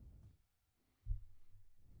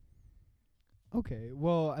 Okay.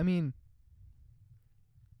 Well, I mean,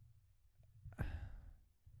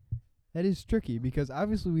 that is tricky because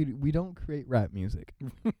obviously we don't create rap music,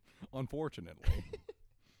 Unfortunately.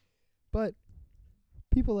 but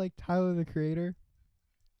people like Tyler the Creator,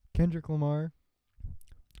 Kendrick Lamar.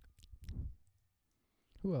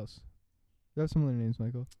 Who else? You have some other names,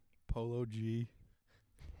 Michael. Polo G.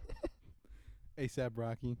 ASAP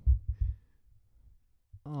Rocky.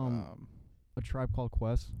 A Tribe Called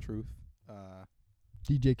Quest. Truth.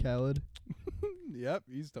 DJ Khaled. Yep,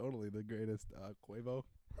 he's totally the greatest. Quavo.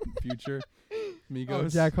 Future. Migos. Oh,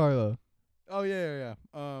 Jack Harlow. Oh, yeah.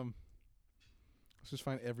 Let's just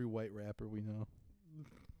find every white rapper we know.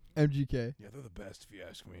 MGK. Yeah, they're the best if you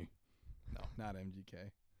ask me. No, not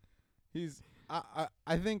MGK.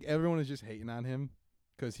 I think everyone is just hating on him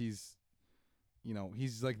because he's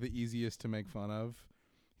like the easiest to make fun of.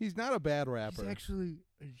 He's not a bad rapper. He's actually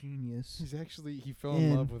a genius. He fell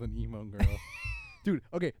in love with an emo girl. Dude,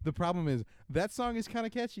 okay, the problem is that song is kind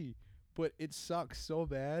of catchy, but it sucks so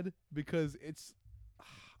bad because it's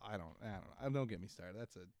I don't get me started.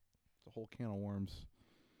 It's a whole can of worms.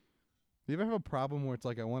 Do you ever have a problem where it's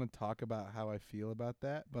like I want to talk about how I feel about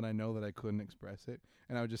that, but I know that I couldn't express it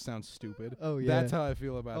and I would just sound stupid? Oh yeah. That's how I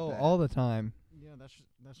feel about that. all the time. Yeah,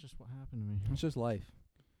 that's just what happened to me. It's just life.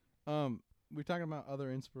 We're talking about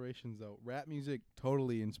other inspirations though. Rap music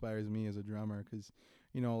totally inspires me as a drummer because,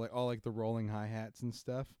 like all like the rolling hi-hats and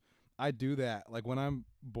stuff. I do that. Like when I'm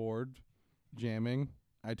bored jamming,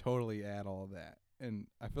 I totally add all of that. And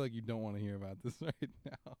I feel like you don't want to hear about this right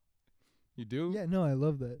now. You do? Yeah, no, I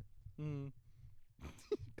love that. Mm.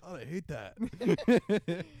 God, I hate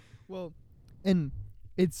that. Well, and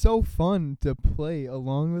it's so fun to play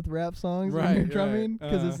along with rap songs when you're Right, drumming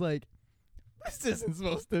because right. it's like, this isn't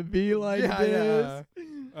supposed to be like Yeah, this.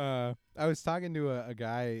 yeah. I was talking to a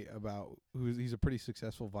guy about he's a pretty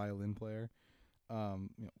successful violin player.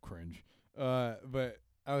 Cringe. But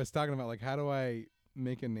I was talking about like how do I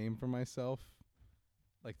make a name for myself,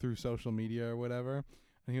 like through social media or whatever.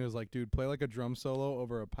 And he was like, dude, play like a drum solo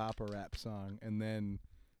over a pop or rap song, and then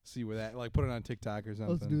see where that like put it on TikTok or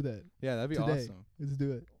something. Let's do that. Yeah, that'd be Today. awesome. Let's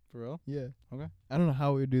do it. For real? Yeah. Okay. I don't know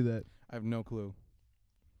how we would do that. I have no clue.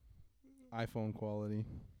 iPhone quality.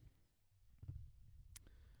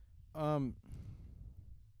 So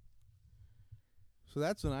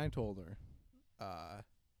that's when I told her,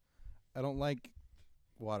 I don't like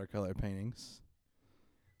watercolor paintings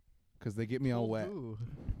because they get me all wet. Ooh.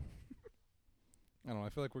 I don't know. I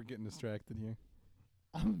feel like we're getting distracted here.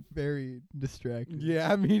 I'm very distracted.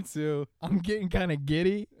 Yeah, me too. I'm getting kind of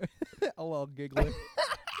giddy. A little giggling.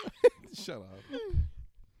 Shut up.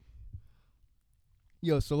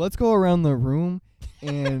 Yo, so let's go around the room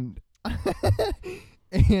and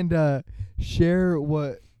and share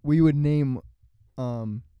what we would name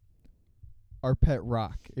our pet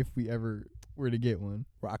rock if we ever were to get one.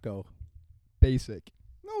 Rocco. Basic.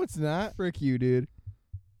 No, it's not. Frick you, dude.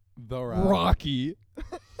 The Rock. Rocky.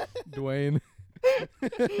 Dwayne.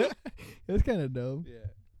 That's kind of dope. Yeah.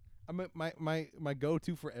 I mean, my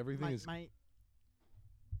go-to for everything is... my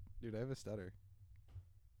Dude, I have a stutter.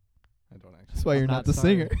 I don't actually. That's why you're I'm not not the sorry.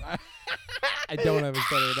 singer. I don't have a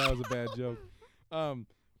stutter. That was a bad joke.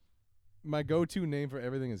 My go-to name for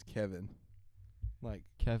everything is Kevin. Like,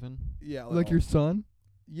 Kevin. yeah, Like your son?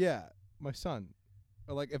 yeah, my son.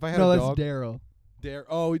 Or like if I had No, a that's dog, Daryl.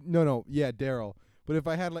 Oh no, yeah, Daryl. But if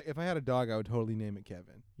I had a dog, I would totally name it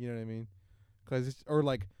Kevin. You know what I mean? 'Cause it's or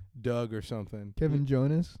like Doug or something. Kevin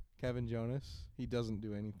Jonas. Kevin Jonas. He doesn't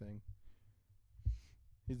do anything.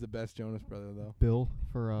 He's the best Jonas brother though. Bill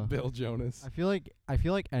for Bill Jonas. I feel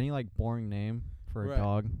like any like boring name for Right. a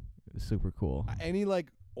dog is super cool. Any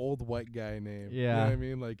like old white guy name. You know Yeah. what I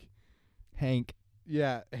mean? Like, Hank.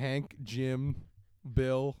 yeah, Hank, Jim,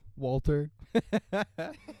 Bill, Walter.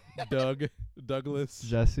 Douglas.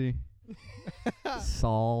 Jesse.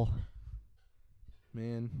 Saul.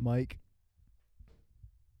 Man, Mike.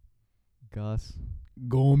 Gus.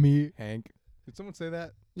 Gomi. Hank. Did someone say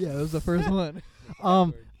that? Yeah, that was the first one.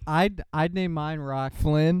 I'd name mine Rock.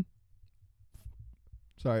 Flynn.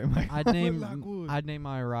 Sorry, Mike. I'd name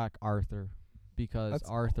my Rock Arthur because That's-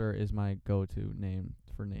 Arthur is my go-to name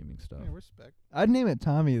for naming stuff. Yeah, respect. I'd name it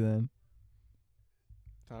Tommy then.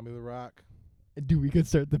 Tommy the Rock. Dude, we could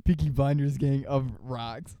start the Peaky Blinders gang of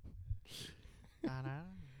rocks.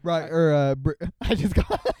 Rock or I just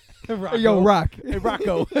got Yo, Rock. Hey,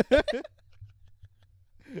 Rocco.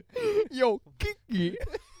 Yo, Kiki.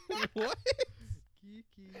 What?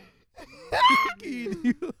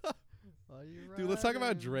 Kiki. Dude, let's talk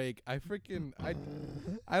about Drake. I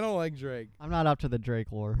don't like Drake. I'm not up to the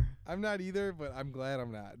Drake lore. I'm not either, but I'm glad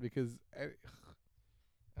I'm not because I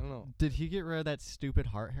don't know. Did he get rid of that stupid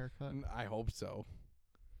heart haircut? I hope so.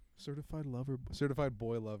 Certified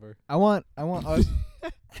boy lover. I want us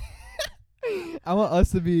I want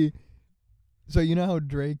us to be. So you know how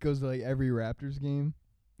Drake goes to like every Raptors game?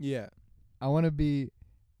 Yeah. I want to be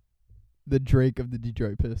the Drake of the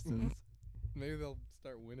Detroit Pistons. Maybe they'll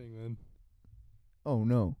start winning then. Oh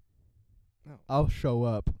no. No. I'll show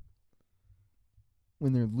up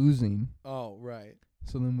when they're losing. Oh, right.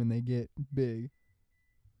 So then when they get big,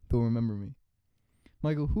 they'll remember me.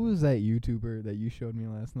 Michael, who is that YouTuber that you showed me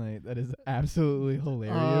last night that is absolutely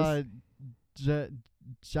hilarious?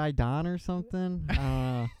 Jidon or something.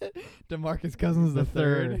 DeMarcus Cousins the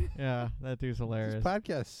third. Yeah, that dude's This hilarious.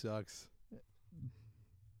 podcast sucks.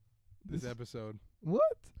 This episode. What?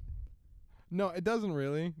 No, it doesn't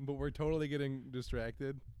really, but we're totally getting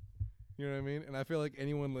distracted. You know what I mean? And I feel like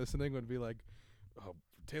anyone listening would be like, oh,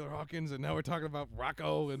 Taylor Hawkins, and now we're talking about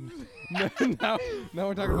Rocco, and now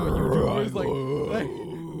we're talking about YouTubers.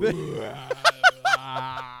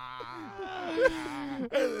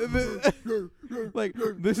 Like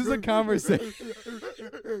this is a conversation.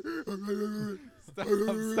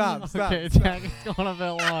 Stop. Okay, Jack, it's going a bit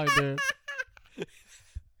long, dude.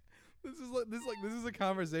 This is a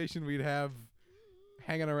conversation we'd have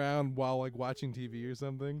hanging around while like watching TV or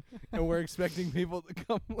something, and we're expecting people to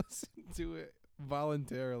come listen to it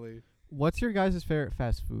voluntarily. What's your guys' favorite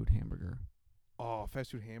fast food hamburger? Oh,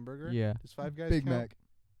 fast food hamburger? Yeah. Does Five Guys Big count? Mac.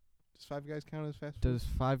 Does Five Guys count as fast food? Does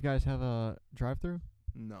Five Guys have a drive-through?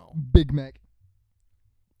 No. Big Mac.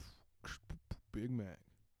 Big Mac.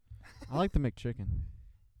 I like the McChicken.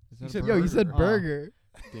 Is You that a said Yo, you burger? said Oh. burger.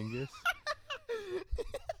 Dingus.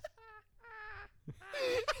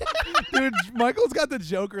 Dude, Michael's got the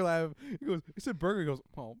Joker laugh. He goes, he said burger. He goes,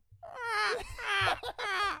 oh.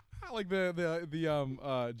 Like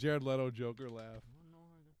the Jared Leto Joker laugh.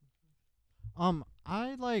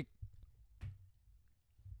 I like.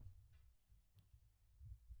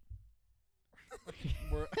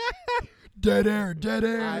 Dead air.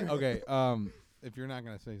 Okay, if you're not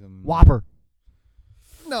gonna say something, Whopper.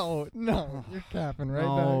 No, you're capping right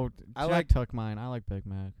No, I Jack like- took mine. I like Big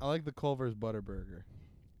Mac. I like the Culver's Butter Burger.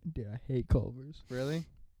 Dude, I hate Culver's. Really?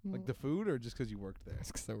 Like the food, or just 'cause you worked there?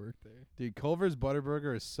 That's 'cause I work there. Dude, Culver's Butter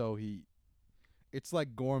Burger is so heat. It's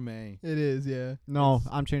like gourmet. It is, yeah. No, It's-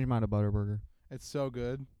 I'm changing mine to Butterburger. It's so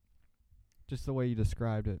good. Just the way you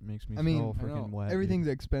described it makes me I mean, so I know. freaking wet. dude. Everything's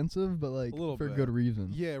expensive, but like A little for bit. good reason.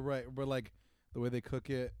 Yeah, right. But like the way they cook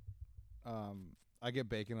it, I get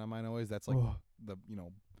bacon on mine always. That's like Oh.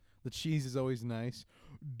 the cheese is always nice,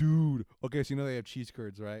 dude. Okay, so you know they have cheese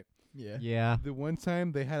curds, right? Yeah. Yeah. The one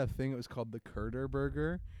time they had a thing, it was called the Curder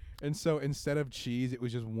Burger, and so instead of cheese, it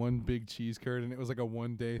was just one big cheese curd, and it was like a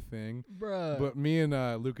 1-day thing. Bruh. But me and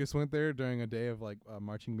Lucas went there during a day of like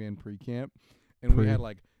marching band pre-camp, and we Pre. had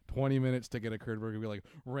like 20 minutes to get a curd burger. We like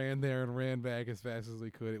ran there and ran back as fast as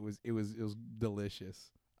we could. It was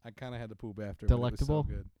delicious. I kind of had to poop after. Delectable?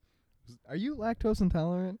 But it was so good. Are you lactose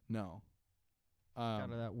intolerant? No.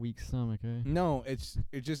 Out of that weak stomach, eh? No, it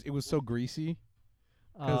was so greasy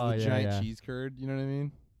because Oh, the yeah, giant yeah. cheese curd. You know what I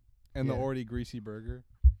mean? And the Yeah. already greasy burger.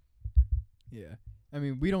 Yeah. I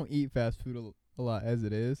mean, we don't eat fast food a a lot as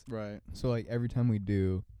it is. Right. So like every time we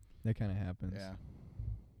do, that kind of happens. Yeah.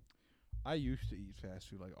 I used to eat fast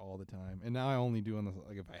food like all the time, and now I only do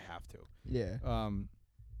like if I have to. Yeah.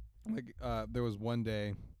 There was one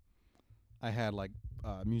day I had like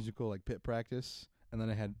musical like pit practice, and then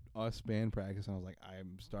I had us band practice, and I was like,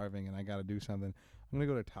 I'm starving and I got to do something. I'm gonna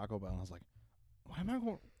go to Taco Bell, and I was like, why am I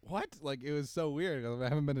going? What? Like it was so weird. I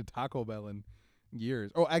haven't been to Taco Bell in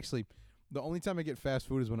years. Oh, actually, the only time I get fast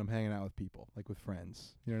food is when I'm hanging out with people, like with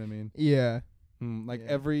friends. You know what I mean? Yeah. Like Yeah.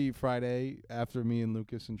 every Friday after me and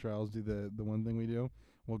Lucas and Charles do the one thing we do,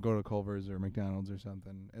 we'll go to Culver's or McDonald's or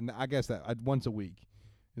something. And I guess that once a week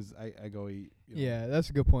is I go eat. You know. Yeah, that's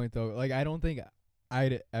a good point though. Like I don't think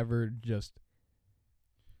I'd ever just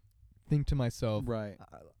think to myself, Right.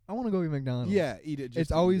 I want to go eat McDonald's. Yeah, eat it. Just It's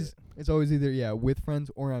to eat always it. it's always either with friends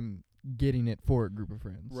or I'm getting it for a group of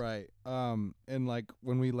friends. Right. And like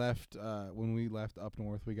when we left up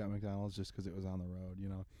north, we got McDonald's just 'cause it was on the road. You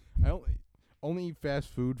know, I only eat fast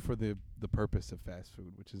food for the purpose of fast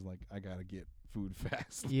food, which is like I gotta get food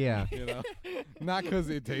fast. Yeah. You know, not 'cause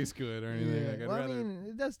it tastes good or anything. Yeah. Like I'd Well, rather. I mean,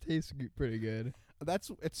 it does taste pretty good.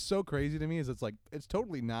 It's so crazy to me. Is it's like it's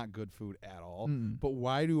totally not good food at all. Mm. But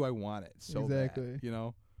why do I want it so Exactly. bad? You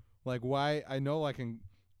know, like why I know I can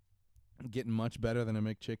get much better than a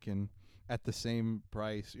McChicken at the same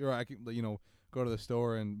price. Or I can go to the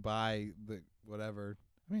store and buy the whatever.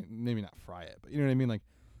 I mean, maybe not fry it, but you know what I mean. Like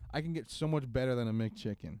I can get so much better than a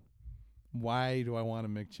McChicken. Why do I want a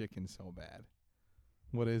McChicken so bad?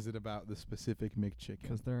 What is it about the specific McChicken?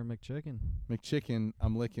 'Cause they're a McChicken. McChicken,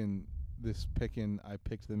 I'm licking this pickin'. I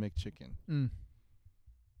picked the McChicken. Mm.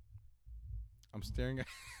 I'm staring at.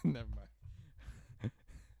 Never mind.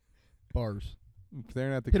 Bars. I'm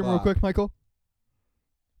staring at the Hit him real clock. quick, Michael.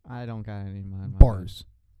 I don't got any in mind. my Bars.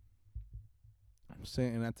 I'm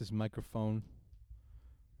staring at this microphone,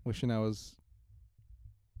 wishing I was.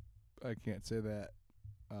 I can't say that.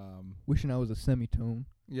 Wishing I was a semitone.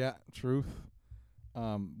 Yeah, truth.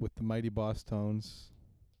 With the Mighty Boss tones,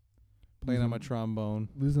 playing on my trombone.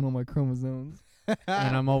 Losing all my chromosomes. bad.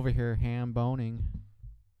 And I'm over here ham boning.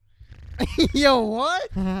 Yo,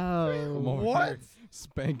 what? I'm over What? here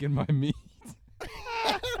spanking my meat.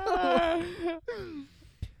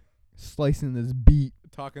 Slicing this beat.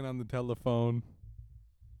 Talking on the telephone.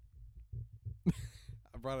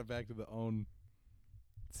 I brought it back to the own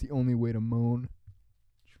It's the only way to moan.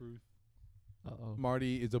 truth. Uh-oh.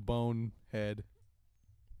 Marty is a bone head.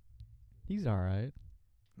 He's all right.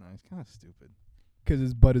 No, he's kind of stupid. 'Cause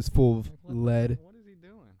his butt is full of lead. What is he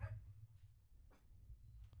doing?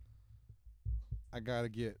 I gotta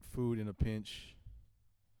get food in a pinch.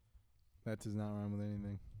 That does not rhyme with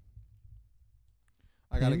anything.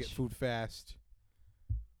 I gotta get Pinch? food fast.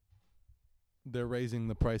 They're raising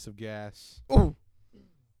the price of gas. Oh.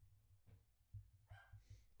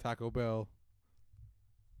 Taco Bell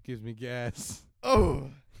gives me gas.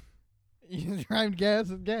 Oh. You rhymed gas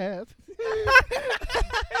with gas.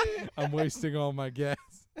 I'm wasting all my gas.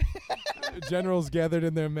 Generals gathered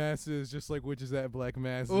in their masses, just like witches at black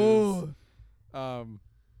masses. Oh.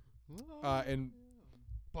 And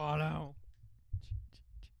Bought out.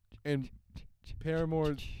 and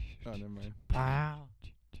Paramore. Oh, never mind. Wow.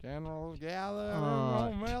 Generals gathered Uh,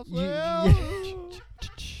 in their you- masses.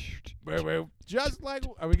 Wait. Just like,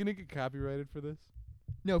 are we gonna get copyrighted for this?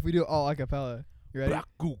 No, if we do it all a cappella. You ready?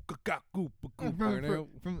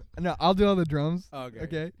 No, I'll do all the drums. Okay.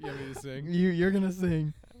 Okay. You want me to sing? You're gonna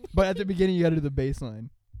sing, but at the beginning you gotta do the bass line.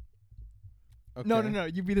 Okay. No.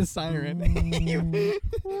 You be the siren.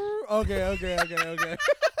 Okay.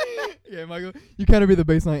 Yeah, Michael. You kind of be the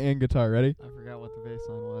bass line and guitar. Ready? I forgot what the bass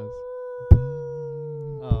line was.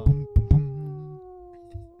 Oh.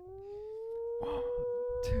 Oh.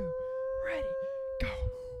 1, 2, ready, go.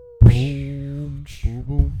 Boom, boom,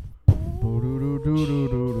 boom.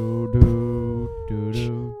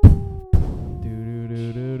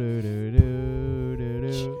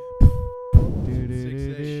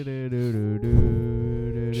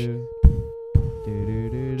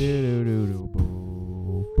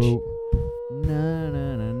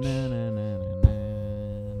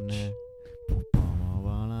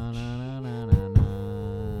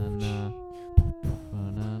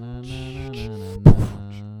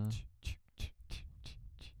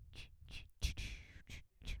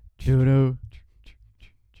 Doo-doo.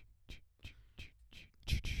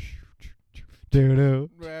 Doo-doo.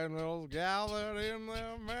 Generals gathered in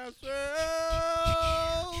their masses.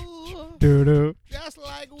 Doo-doo. Just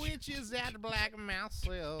like witches at black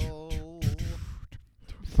masses.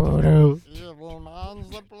 Photo. Evil minds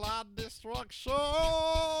that plot destruction.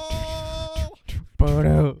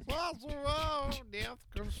 Photo. Thoughts around death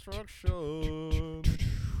construction.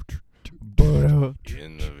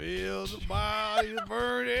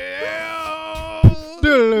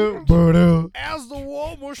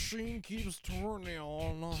 keeps turning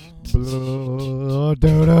on.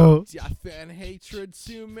 Dodo. Death and hatred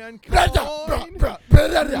to mankind.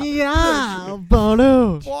 Yeah,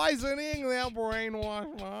 Bono. Poisoning their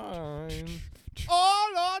brainwashed minds.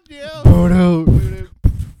 All of you. Bodo.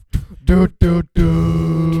 Do do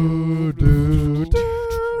do do do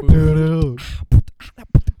do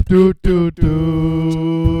do do do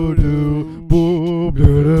do boom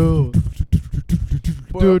do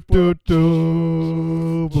do do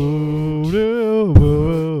do boom do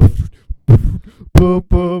boom boom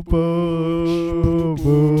boom boom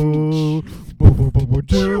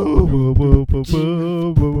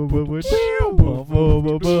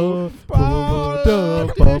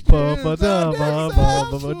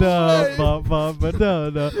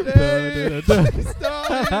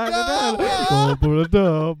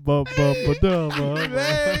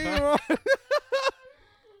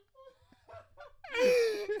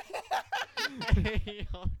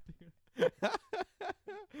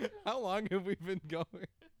How long have we been going?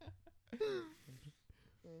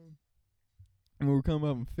 And we're coming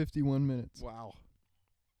up in 51 minutes. Wow.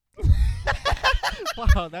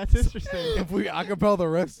 Wow, that's interesting. If we acapella the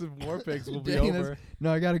rest of War Pigs, we'll be Dang, over.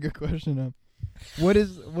 No, I got a good question now. What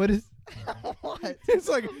is What? It's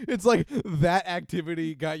like that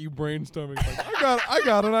activity got you brainstorming. Like, I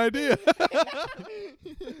got an idea.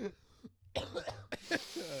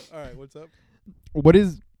 All right, what's up? what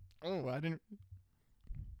is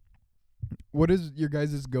what is your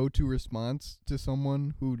guys' go-to response to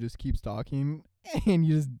someone who just keeps talking and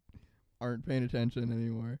you just aren't paying attention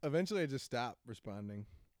anymore? Eventually, I just stopped responding.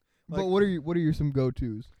 But what are your some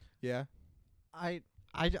go-tos? Yeah. I'd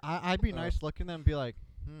be nice looking at them and be like,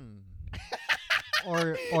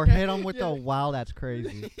 or hit them with the wow, that's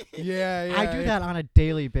crazy. Yeah. I do that on a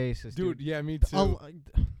daily basis, dude. dude. Yeah, me too.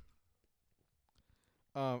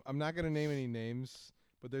 I'll- I'm not gonna name any names,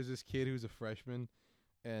 but there's this kid who's a freshman,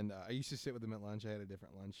 and I used to sit with him at lunch. I had a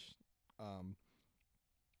different lunch,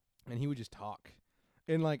 and he would just talk.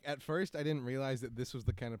 And like at first, I didn't realize that this was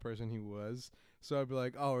the kind of person he was. So I'd be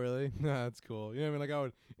like, "Oh, really? Nah, that's cool." You know what I mean? Like I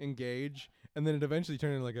would engage, and then it eventually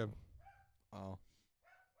turned into like a, oh,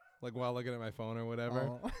 like while looking at my phone or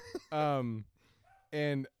whatever.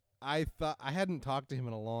 And I thought I hadn't talked to him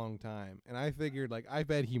in a long time, and I figured like I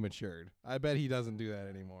bet he matured. I bet he doesn't do that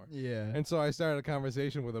anymore. Yeah. And so I started a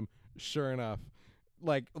conversation with him. Sure enough,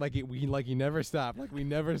 he never stopped. Like we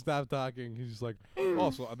never stopped talking. He's just like,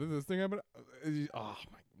 oh, so did this thing happen? Oh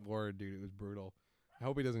my word, dude, it was brutal. I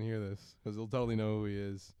hope he doesn't hear this because he'll totally know who he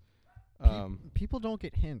is. people don't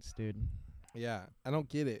get hints, dude. Yeah, I don't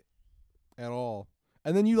get it at all.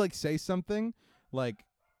 And then you like say something like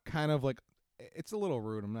kind of like it's a little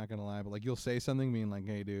rude, I'm not gonna lie, but like you'll say something being like,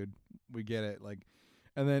 hey dude, we get it, like,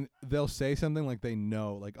 and then they'll say something like they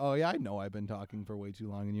know, like, oh yeah, I know I've been talking for way too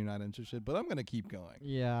long and you're not interested, but I'm gonna keep going.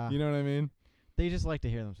 Yeah. You know what I mean? They just like to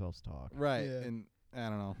hear themselves talk. Right. Yeah. And I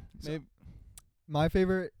don't know. So- Maybe My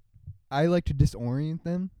favorite, I like to disorient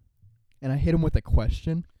them, and I hit them with a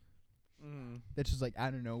question that's just like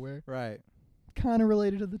out of nowhere, right. kind of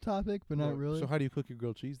related to the topic, but not Well, really. So how do you cook your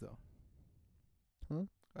grilled cheese though? Huh?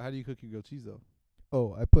 How do you cook your grilled cheese though?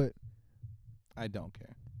 Oh, I put I don't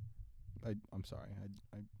care. I'm sorry.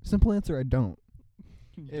 I simple answer. I don't.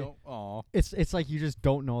 don't. Aw. It's like you just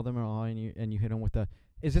don't know them at all, and you hit them with the,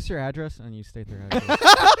 is this your address? And you state their address.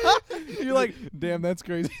 You're like, damn, that's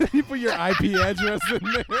crazy. You put your IP address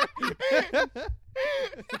in there.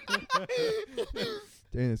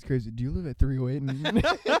 Dang, that's crazy. Do you live at 308?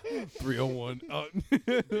 301.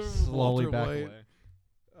 Slowly Walter back White.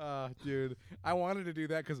 away. Dude, I wanted to do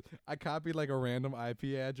that because I copied like a random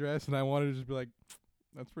IP address, and I wanted to just be like,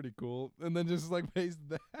 that's pretty cool, and then just like paste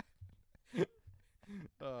that.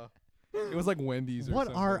 It was like Wendy's or What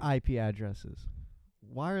something. are IP addresses?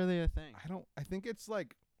 Why are they a thing? I think it's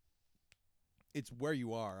like it's where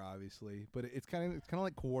you are, obviously, but it's kind of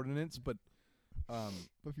like coordinates, but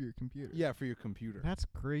But for your computer. yeah, for your computer. That's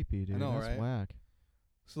creepy, dude. know, That's right? whack.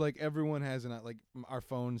 So like everyone has our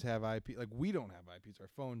phones have IP. Like we don't have IPs, our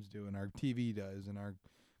phones do, and our TV does, and our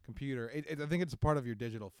computer. I think it's a part of your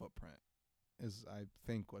digital footprint. Is I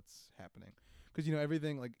think what's happening, because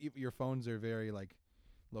everything like your phones are very like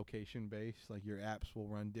location based. Like your apps will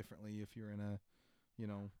run differently if you're in a,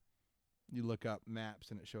 you look up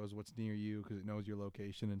maps and it shows what's near you because it knows your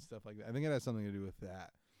location and stuff like that. I think it has something to do with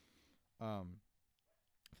that. I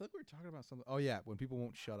feel like we were talking about something. Oh yeah, when people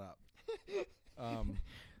won't shut up.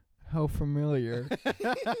 How familiar.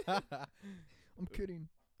 I'm kidding.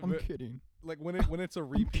 I'm But- kidding. Like when it's a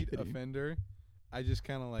repeat kidding. offender, I just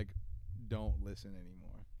kind of like don't listen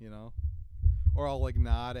anymore, or I'll like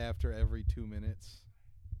nod after every 2 minutes.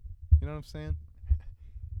 You know what I'm saying?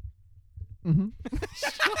 Mm-hmm.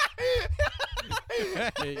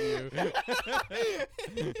 I hate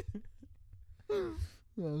you.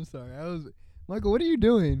 Oh, I'm sorry. Michael, what are you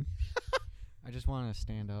doing? I just want to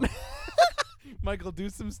stand up. Michael, do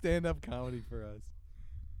some stand-up comedy for us.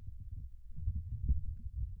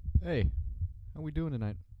 Hey, how we doing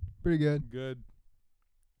tonight? Pretty good. Good.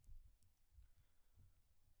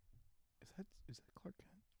 Is that Clark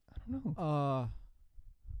Kent? I don't know.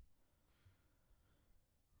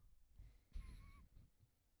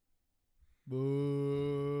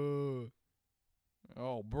 Boo.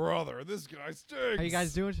 Oh, brother, this guy stinks. How you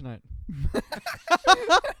guys doing tonight?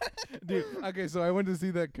 Dude, okay, so I went to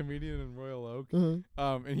see that comedian in Royal Oak.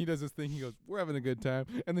 Uh-huh. And he does this thing. He goes, "We're having a good time."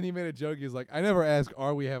 And then he made a joke. He's like, "I never ask,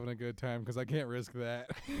 are we having a good time? Because I can't risk that."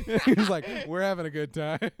 He was like, "We're having a good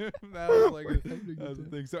time." That was like that was the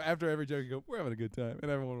thing. So after every joke, you go, "We're having a good time," and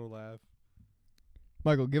everyone will laugh.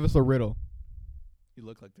 Michael, give us a riddle. You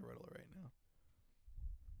look like the riddler right now.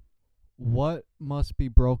 What must be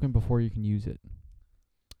broken before you can use it?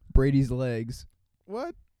 Brady's legs.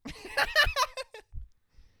 What?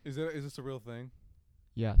 Is this a real thing?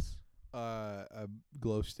 Yes. A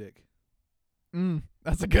glow stick.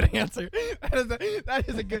 That's a good answer. That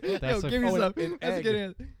is a good. That's Yo, a- give me oh, some. an That's a egg. good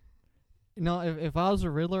answer. No, if I was a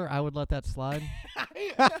Riddler, I would let that slide.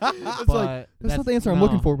 It's but like that's not the answer I'm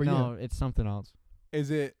looking for, but no, it's something else. Is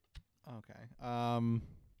it? Okay. So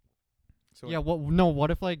Yeah.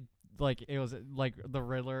 What if like it was like the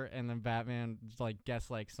Riddler and then Batman like guessed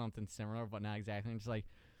like something similar, but not exactly. And just like,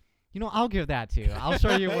 I'll give that to you. I'll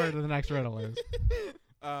show you where the next riddle is.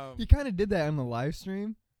 He kind of did that on the live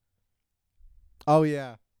stream. Oh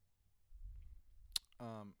yeah.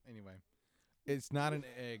 Anyway, it's not an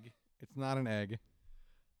egg. It's not an egg.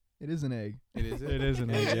 It is an egg. It is. It is an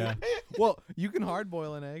egg, yeah. Well, you can hard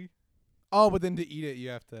boil an egg. Oh, but then to eat it, you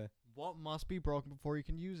have to. What must be broken before you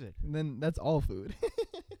can use it? And then that's all food.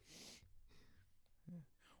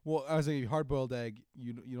 Well, I was saying hard boiled egg.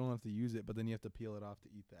 You don't have to use it, but then you have to peel it off to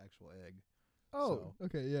eat the actual egg. Oh,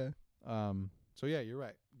 okay, yeah. So yeah, you're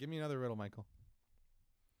right. Give me another riddle, Michael.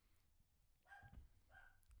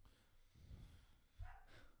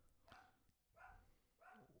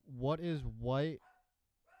 What is white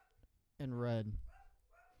and red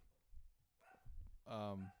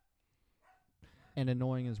and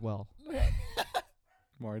annoying as well?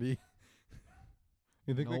 Marty.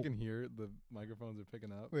 You think they Nope. can hear the microphones are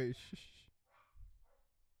picking up? Wait, shh.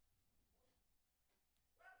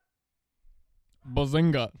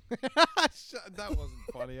 Bazinga. That wasn't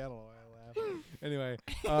funny. I don't know why I laughed. Anyway,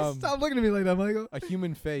 Stop looking at me like that, Michael. a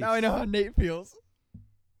human face. Now I know how Nate feels.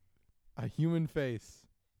 A human face.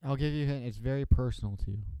 I'll give you a hint. It's very personal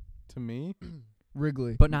to you. To me,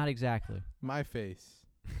 Wrigley. But not exactly. my face.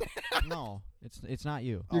 No, it's not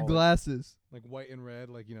you. Your Oh, glasses. Like white and red,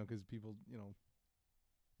 like, 'cause people,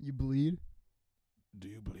 You bleed? do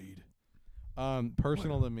you bleed?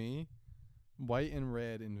 Personal to me, white and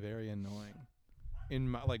red and very annoying. In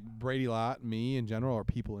my, like Brady lot, me in general, or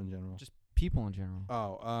people in general? Just people in general.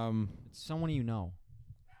 Oh, It's someone you know.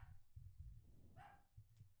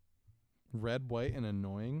 red, white, and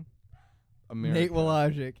annoying. America. Nate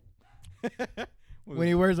Wologic. When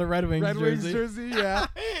he wears a Red Wings Red Wings jersey. jersey, yeah.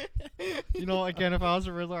 Again, if I was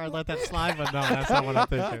a Riddler, I'd let that slide, but no, that's not what I'm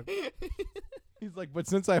thinking. He's like, but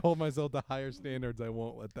since I hold myself to higher standards, I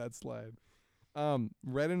won't let that slide.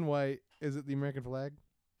 Red and white. Is it the American flag?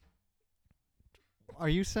 Are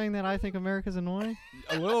you saying that I think America's annoying?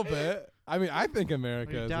 A little bit. I mean, I think Are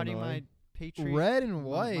America you is doubting annoying. my Red and my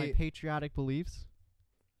white. patriotic beliefs?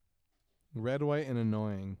 Red, white, and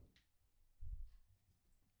annoying.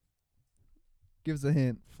 Gives a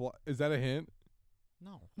hint. Is that a hint?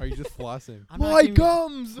 No. Are you just flossing? I'm not My giving-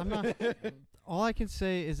 gums! I'm not. All I can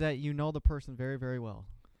say is that you know the person very, very well.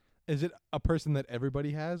 Is it a person that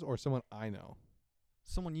everybody has, or someone I know?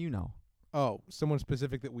 Someone you know. Oh, someone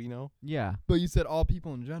specific that we know? Yeah. But you said all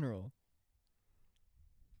people in general.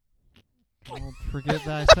 Well, forget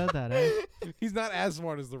that I said that, eh? He's not as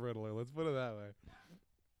smart as the Riddler. Let's put it that way.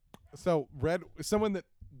 So, someone that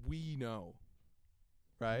we know,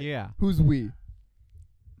 right? Yeah. Who's we?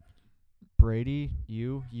 Brady,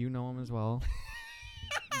 you know him as well.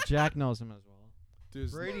 Jack knows him as well.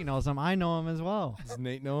 Does, Brady knows him. I know him as well. does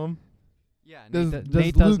Nate know him? Yeah, Does- Nate, does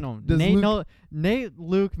Nate does Luke- know him. does Luke- Nate,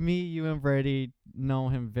 Luke, me, you, and Brady know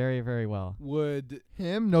him very, very well. Would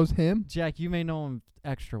Him? Knows him? Jack, you may know him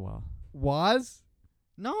extra well. Was?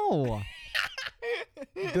 No.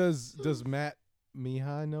 does Matt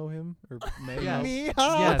Mihai know him or May? Yes. Me?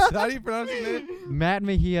 Yes. How do you pronounce his name? Matt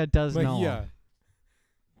Mejia does know him Mejia.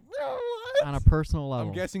 on a personal level.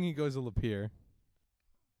 I'm guessing he goes to Lapeer.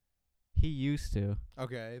 He used to.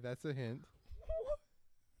 Okay, that's a hint.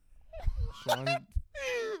 Sean,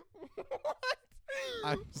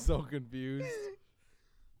 I'm so confused.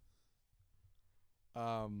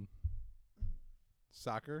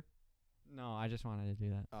 Soccer? No, I just wanted to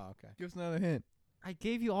do that. Oh, okay. Give us another hint. I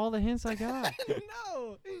gave you all the hints I got.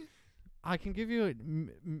 No. I can give you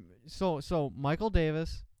so Michael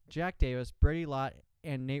Davis, Jack Davis, Brady Lott,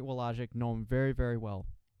 and Nate Wologic know him very, very well.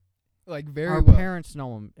 Like very Our well. parents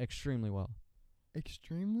know him extremely well.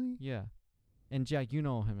 Extremely? Yeah. And Jack, you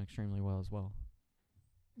know him extremely well as well.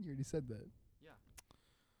 You already said that.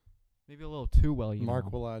 Maybe a little too well, you Mark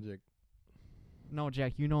know. Wologic. No,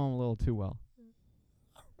 Jack, you know him a little too well.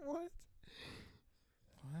 What?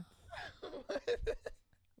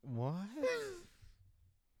 What?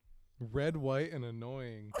 Red, white, and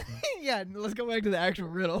annoying. Yeah, let's go back to the actual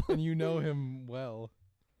riddle. And you know him well.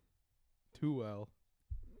 Too well.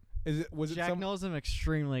 Was it Jack knows him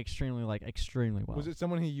extremely well. Was it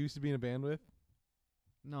someone he used to be in a band with?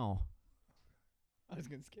 No. I was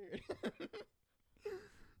getting scared.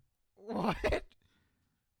 What?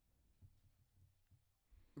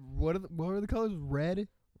 What are the colors? Red?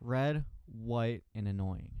 Red, white, and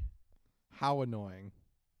annoying. How annoying?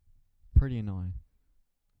 Pretty annoying.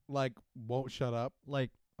 Like won't shut up Like,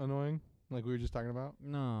 annoying? Like we were just talking about?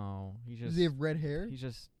 no. Does he have red hair? He's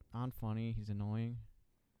just unfunny. He's annoying.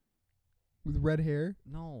 With red hair?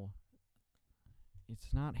 No. It's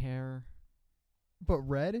not hair. But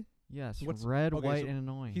red? Yes, What's- red, okay, white, so and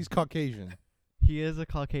annoying. He's Caucasian. He is a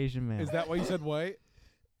Caucasian man. Is that why you said white?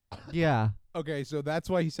 Yeah. Okay, so that's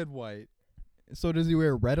why he said white. So does he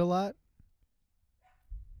wear red a lot?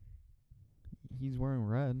 He's wearing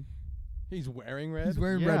red. He's wearing red? He's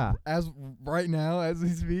wearing Yeah. red as right now as we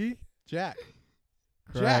speak. Jack.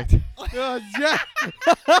 Correct. Oh, Jack.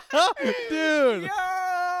 Dude.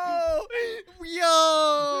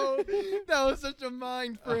 Yo! That was such a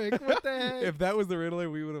mind frick. What the heck? If that was the Riddler,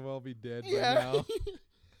 we would have all be dead by Yeah. now.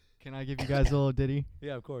 Can I give you guys a little ditty?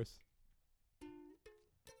 Yeah, of course.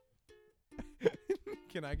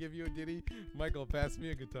 Can I give you a ditty? Michael, pass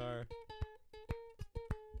me a guitar.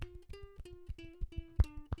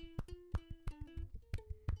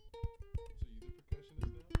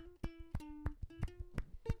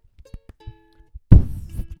 So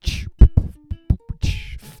you the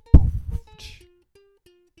percussionist now?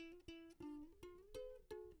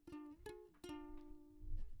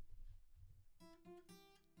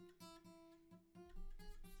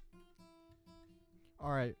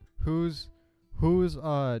 All right. Who's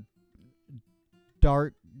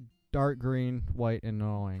dark green, white, and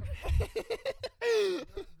annoying?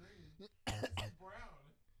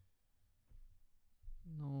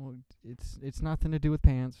 No, it's nothing to do with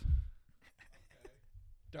pants.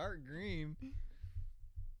 Dark green.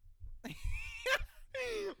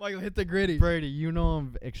 Michael, hit the gritty. Brady, you know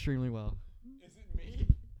him extremely well. Is it me?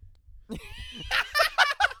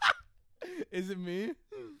 Is it me?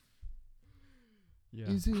 Yeah.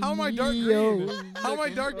 How am I dark green? How am I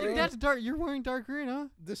dark green? That's dark. You're wearing dark green, huh?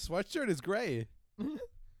 This sweatshirt is gray.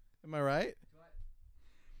 Am I right?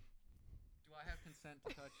 Do I have consent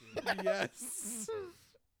to touch you? Yes.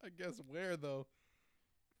 I guess where though?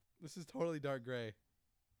 This is totally dark gray.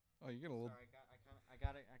 Oh, you're gonna. Sorry, I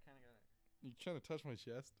got it. I kind of got it. You trying to touch my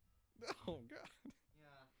chest? Oh God. Yeah.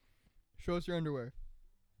 Show us your underwear.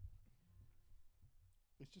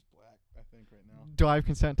 It's just black, I think, right now. Do I have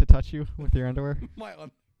consent to touch you with your underwear? My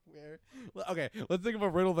underwear. Okay, let's think of a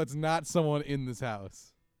riddle that's not someone in this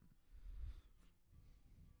house.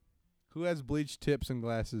 Who has bleached tips and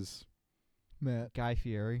glasses? Matt. Guy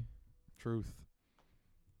Fieri. Truth.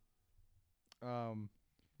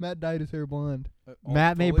 Matt dyed his hair blonde.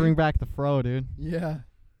 Matt may bring back the fro, dude. Yeah.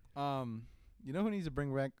 You know who needs to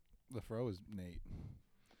bring back the fro is Nate.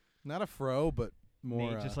 Not a fro, but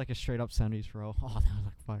more. Nate, just like a straight up 70s fro. Oh, that was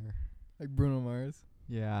like fire. Like Bruno Mars.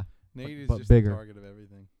 Yeah. Nate is but just bigger. the target of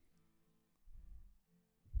everything.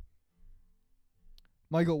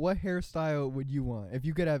 Michael, what hairstyle would you want? If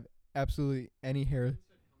you could have absolutely any hair.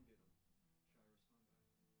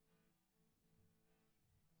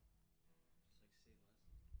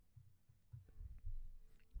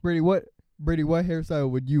 Brady, what hairstyle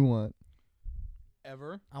would you want?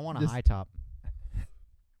 Ever? I want a Just- high top.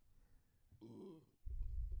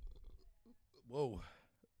 Whoa.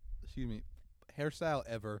 Excuse me. Hairstyle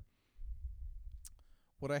ever.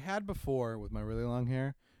 What I had before with my really long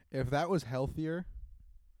hair, if that was healthier,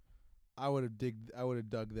 I would have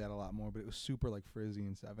dug that a lot more, but it was super like frizzy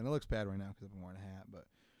and stuff. And it looks bad right now because I've been wearing a hat, but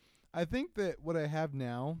I think that what I have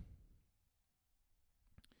now,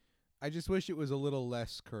 I just wish it was a little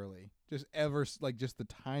less curly. Just just the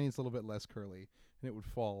tiniest little bit less curly. and it would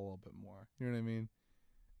fall a little bit more. You know what I mean?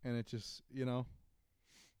 And it just,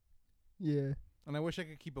 Yeah. And I wish I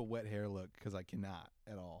could keep a wet hair look because I cannot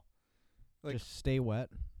at all. Like, just stay wet.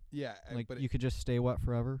 Yeah, Like but you could just stay wet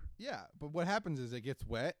forever. yeah, but what happens is it gets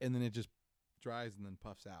wet and then it just dries and then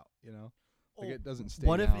puffs out. Like it doesn't stay.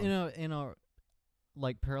 What if down. in a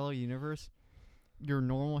like parallel universe, your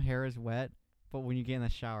normal hair is wet, but when you get in the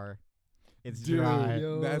shower, it's Dude, dry.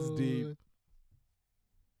 That's deep.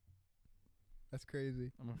 That's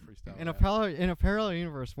crazy. I'm gonna freestyle. In a that. parallel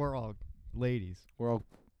universe, we're all ladies. We're all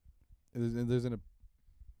there's a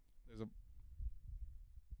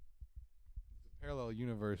parallel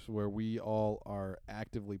universe where we all are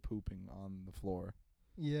actively pooping on the floor,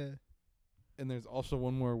 Yeah. and there's also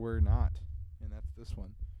one where we're not, and that's this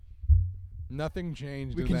one. Nothing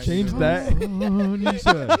changed. We in can that change universe.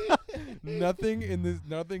 that. Nothing in the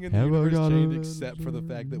universe changed except for the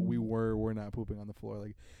fact that we're not pooping on the floor.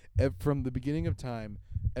 Like from the beginning of time,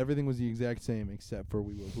 everything was the exact same except for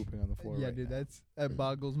we were pooping on the floor. Yeah, right dude, now. that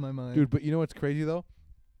boggles my mind. Dude, but you know what's crazy though?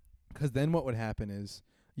 Because then what would happen is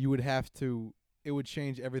you would have to. It would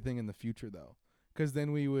change everything in the future though. Because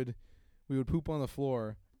then we would poop on the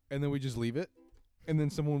floor and then we just leave it. And then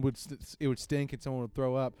someone would it would stink and someone would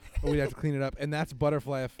throw up, or we'd have to clean it up, and that's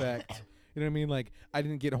butterfly effect. You know what I mean? Like I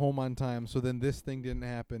didn't get home on time, so then this thing didn't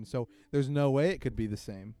happen. So there's no way it could be the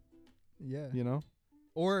same. Yeah. You know?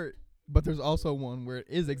 But there's also one where it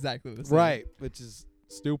is exactly the same. Right, which is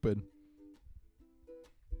stupid.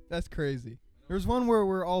 That's crazy. There's one where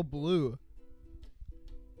we're all blue.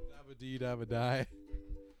 Dabba dee dabba die.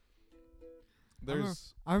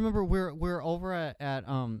 There's I remember we're over at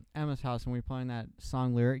Emma's house and we were playing that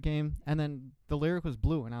song lyric game, and then the lyric was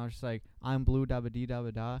blue, and I was just like, I'm blue, dabba dee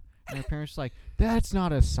dabba da, and my parents were like, that's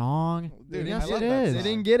not a song. Dude, yes, I love it that is. They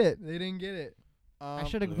didn't get it. I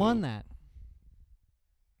should have won that.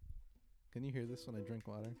 Can you hear this when I drink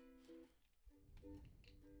water?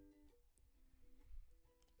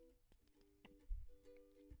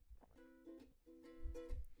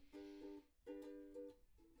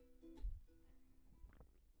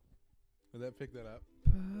 Would that pick that up?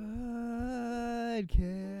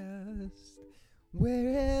 Podcast,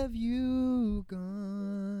 where have you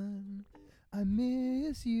gone? I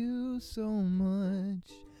miss you so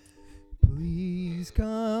much. Please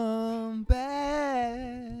come back.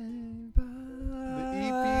 The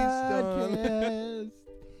EP's done. Podcast,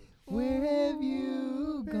 where have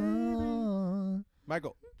you gone?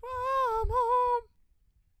 Michael. I'm home.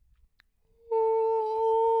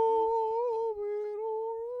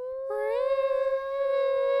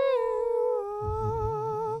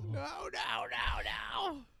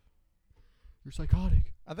 No. You're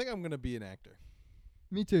psychotic. I think I'm gonna be an actor.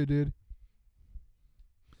 Me too, dude.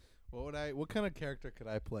 What kind of character could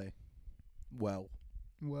I play? Well,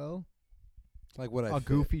 Well, like what I A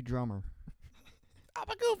goofy drummer. I'm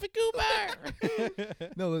a goofy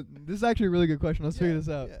goober. no, this is actually a really good question. Let's figure this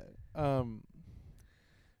out. Yeah.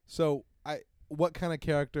 So what kind of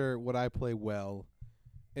character would I play well?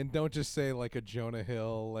 And don't just say like a Jonah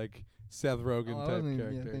Hill, like Seth Rogen Oh, I type wasn't even,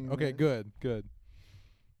 character. thinking Okay, that. good.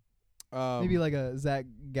 Maybe like a Zach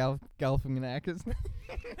Galifianakis.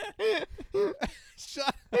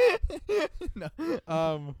 Shut. No.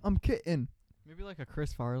 I'm kidding. Maybe like a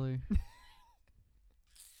Chris Farley.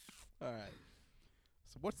 All right.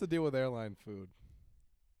 So what's the deal with airline food?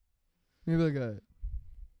 Maybe like a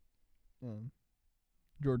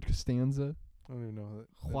George Costanza. I don't even know that.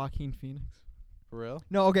 Joaquin Phoenix. For real?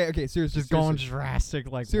 No, okay, seriously. Just going seriously.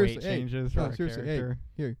 drastic like Seriously, weight hey, changes no, for a seriously, hey. character.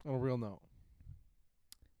 Here. On a real note.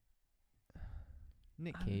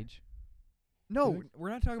 Nick Cage. No, Really? we're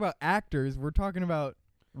not talking about actors. We're talking about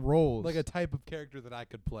roles. Like a type of character that I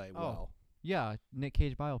could play Oh. well. Yeah, Nick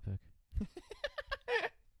Cage biopic.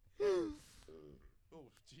 Oh,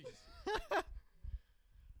 jeez.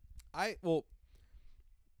 I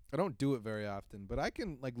don't do it very often, but I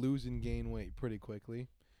can like lose and gain weight pretty quickly.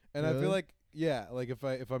 And I Really? feel like like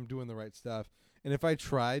if I'm doing the right stuff, and if I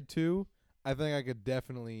tried to, I think I could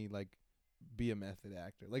definitely like be a method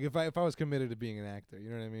actor. Like if I was committed to being an actor, you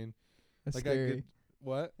know what I mean? That's Like scary. I could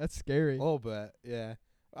what? That's scary. A little bit, yeah.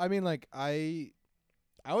 I mean, like I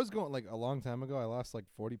was going like a long time ago. I lost like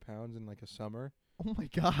 40 pounds in like a summer. Oh my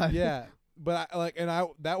god. Yeah, but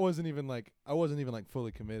I wasn't even like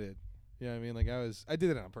fully committed. You know what I mean? Like I did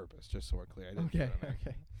it on purpose, just so we're clear. I didn't do Okay. it on Okay.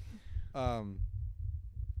 accident.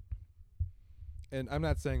 And I'm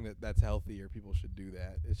not saying that that's healthy or people should do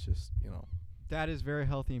that. It's just, That is very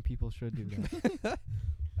healthy and people should do that.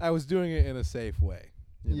 I was doing it in a safe way.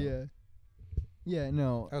 you know? Yeah. Yeah.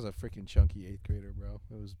 No. I was a freaking chunky 8th grader, bro.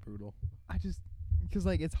 It was brutal. I just, cause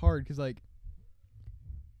like it's hard, cause like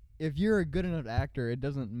if you're a good enough actor, it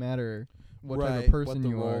doesn't matter what right, type of person what the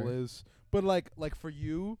you role are. is. But like for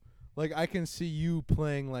you, like I can see you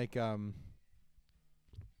playing like a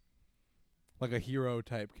hero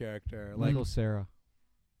type character, Michael Cera.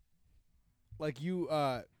 like you.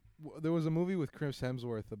 There was a movie with Chris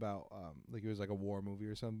Hemsworth about like it was like a war movie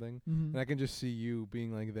or something, and I can just see you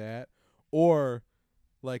being like that, or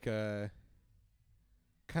like a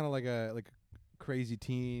kind of like a crazy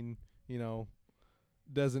teen, you know,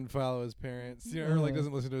 doesn't follow his parents, you know, or like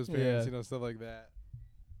doesn't listen to his parents, you know, stuff like that.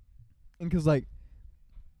 And 'cause like,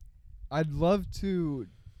 I'd love to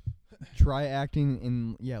try acting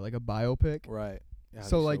in like a biopic. Right. Yeah,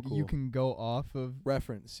 So that'd like be you cool. can go off of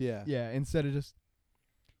reference, yeah. instead of just,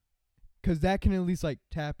 'cause that can at least like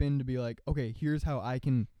tap in to be like, okay, here's how I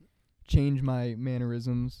can change my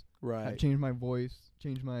mannerisms, Right. change my voice,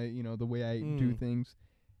 change my the way I do things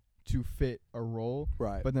to fit a role.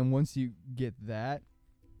 Right. But then once you get that,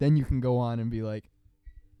 then you can go on and be like,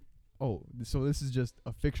 oh, so this is just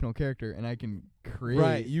a fictional character, and I can create.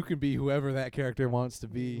 Right, you can be whoever that character wants to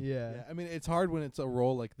be. Yeah. I mean, it's hard when it's a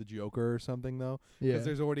role like the Joker or something, though, Yeah. because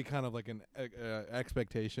there's already kind of like an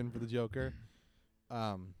expectation for the Joker.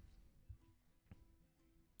 Forgot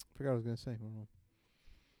what I was gonna say.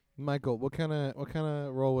 Michael, what kind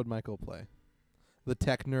of role would Michael play? The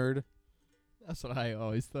tech nerd, That's what I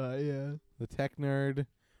always thought. Yeah. the tech nerd,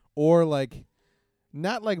 or like,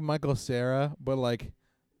 not like Michael Cera, but like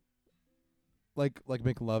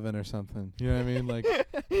McLovin or something. You know what I mean? Like,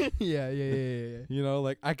 yeah. you know,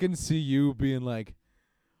 like I can see you being like,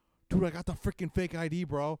 dude, I got the freaking fake ID,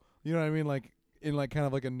 bro. You know what I mean? Like in like kind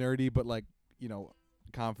of like a nerdy but like, you know,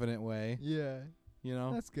 confident way. Yeah. You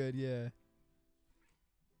know? That's good. Yeah.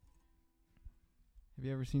 Have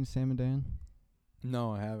you ever seen Sam and Dan?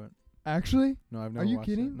 No, I haven't. Actually, No, I've never Are you watched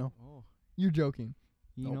it. kidding? No. Oh. you're joking.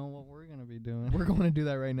 You Nope. know what we're going to be doing. We're going to do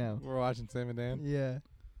that right now. We're watching Sam and Dan Yeah.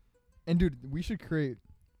 And dude, we should create.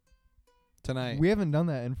 tonight. We haven't done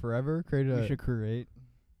that in forever. Create We should create.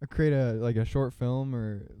 a short film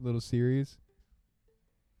or little series.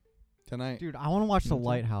 Tonight. Dude, I want to watch The Me too.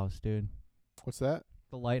 Lighthouse. Dude. What's that?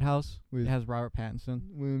 The Lighthouse. With It has Robert Pattinson.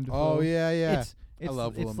 William Dafoe. Oh, yeah. It's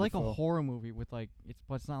love it's Willem like Dafoe. a horror movie with like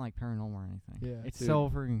but it's not like paranormal or anything. Yeah. It's Dude.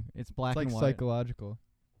 so freaking it's black It's like and white. psychological.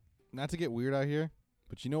 Not to get weird out here,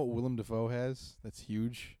 but you know what Willem Dafoe has that's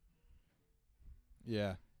huge?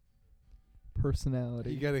 Yeah.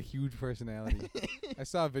 Personality. He got a huge personality. I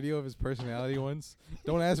saw a video of his personality once.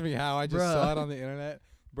 Don't ask me how. I just Bruh. saw it on the internet.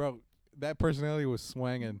 Bro, that personality was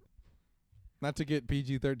swanging. Not to get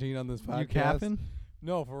PG-13 on this podcast. You capping?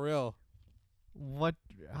 No, for real. What?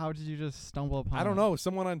 How did you just stumble upon? I don't it? know.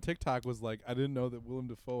 Someone on TikTok was like, I didn't know that Willem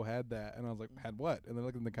Dafoe had that. And I was like, had what? And then I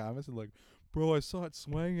looked in the comments and like, bro, I saw it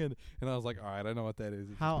swanging. And I was like, all right, I know what that is.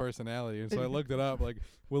 It's How- his personality. And so I looked it up, like,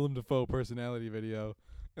 Willem Dafoe personality video.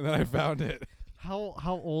 And then I found it. How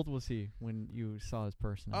old was he when you saw his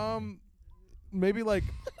personality? Maybe like,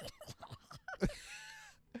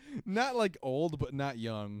 not like old, but not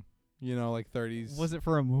young. You know, like 30s. Was it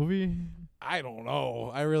for a movie? I don't know.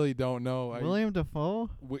 I really don't know. William Dafoe?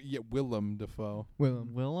 Willem Dafoe.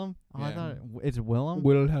 Willem? Oh, I Yeah. thought it's Willem.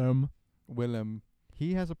 Wilhelm. Willem.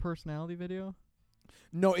 He has a personality video.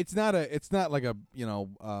 No, it's not like a,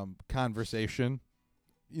 conversation.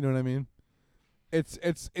 You know what I mean? It's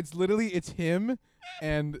literally it's him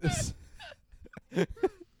and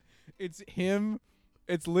it's him.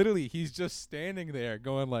 It's literally he's just standing there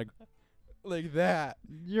going like that.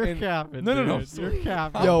 You're And- capping. No. dude. You're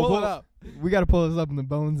capping. Yo, Pull it pull- up. We got to pull this up in the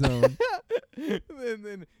bone zone. And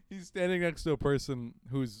then he's standing next to a person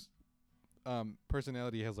whose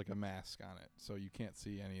personality has like a mask on it, so you can't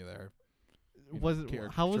see any of their. Was it?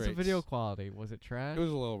 character How was the traits. video quality? Was it trash? It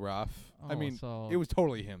was a little rough. I Oh, mean, so it was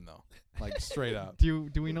totally him though, like straight up. Do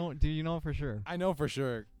we know? Do you know for sure? I know for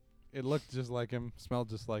sure. It looked just like him, smelled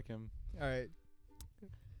just like him. All right.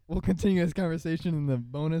 We'll continue this conversation in the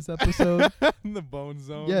bonus episode. In the bone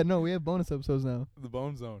zone. Yeah, no, we have bonus episodes now. The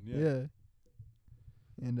bone zone. Yeah.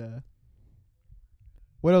 Yeah. And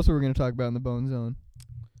what else were we going to talk about in the bone zone?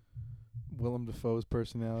 Willem Dafoe's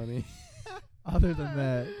personality. Other than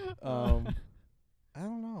that. I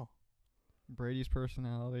don't know. Brady's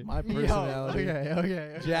personality. My personality.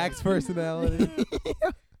 Okay. Jack's personality.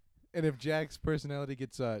 And if Jack's personality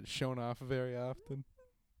gets shown off very often,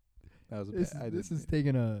 that was a bad. This is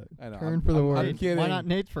taking a I know, turn for the worse. I'm kidding. Why not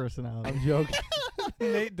Nate's personality? I'm joking.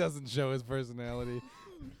 Nate doesn't show his personality.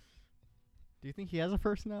 Do you think he has a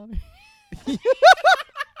personality?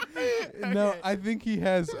 No, I think he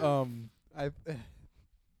has what's the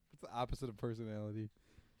opposite of personality?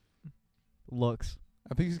 Looks.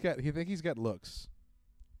 I think he's got looks.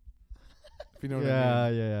 If you know what yeah,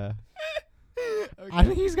 I mean. yeah. Okay. I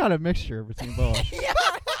think he's got a mixture between both.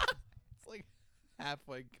 It's like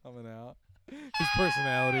halfway coming out. His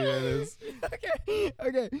personality, that is.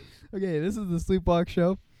 Okay. This is the Sleepwalk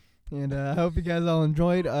Show, and I hope you guys all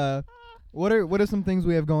enjoyed. What are some things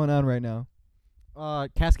we have going on right now?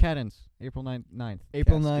 Cascadens, April 9th.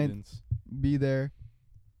 April 9th, Cascadens. be there.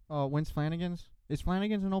 When's Flanagan's? Is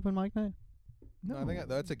Flanagan's an open mic night? No, I think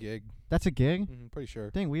that's a gig. That's a gig? Pretty sure.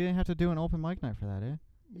 Dang, we didn't have to do an open mic night for that, eh?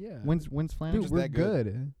 Yeah. When's Dude, Flanagan's? just we're that good.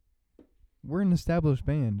 good. We're an established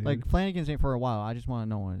band, dude. Like, Flanagan's ain't for a while. I just want to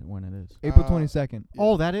know when it is. April 22nd. Yeah.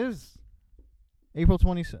 Oh, that is April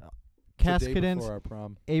 20th. It's the day Cascadens, before our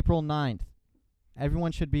prom. April 9th.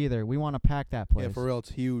 Everyone should be there. We want to pack that place. Yeah, for real, it's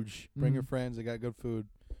huge. Bring your Mhm. friends. They got good food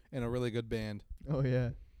and a really good band. Oh yeah,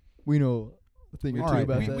 we know a thing or All two right,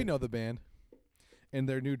 about man. that. We know the band. And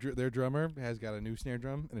their their drummer has got a new snare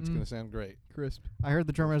drum, and it's Mm. gonna sound great. Crisp. I heard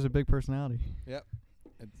the drummer has a big personality.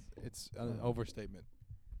 It's an overstatement.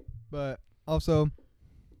 But also,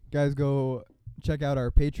 guys, go check out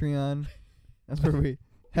our Patreon. That's where we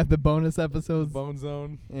have the bonus episodes Bone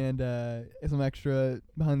Zone. and some extra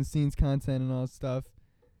behind the scenes content and all that stuff.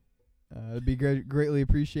 It'd be greatly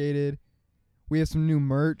appreciated. We have some new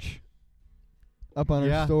merch up on our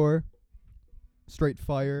Yeah. store. Straight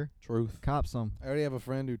fire. Truth. Cop some. I already have a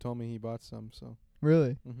friend who told me he bought some. So.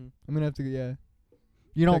 Really? Mm-hmm. I'm gonna have to You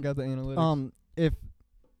check know, out the analytics.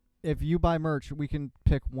 if you buy merch, we can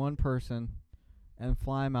pick one person and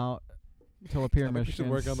fly them out to Lapeer,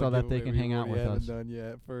 Michigan, so that they can hang out with us. Done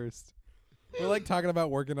yet first. We're like talking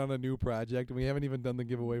about working on a new project, and we haven't even done the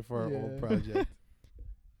giveaway for our old Yeah. project.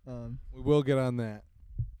 Um, We will get on that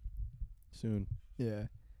soon. yeah.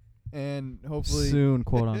 And hopefully Soon,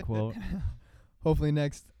 quote unquote. hopefully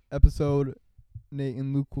next episode Nate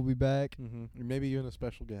and Luke will be back. Mm-hmm. Or maybe even a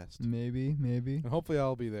special guest. Maybe. And hopefully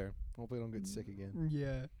I'll be there. Hopefully I don't get sick again.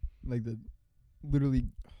 Yeah. Like literally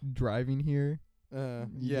driving here. Uh,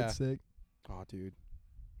 You yeah. get sick. Oh, dude.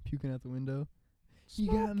 Puking out the window. You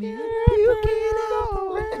Smoking got me puking out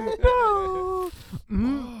the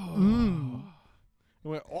window. I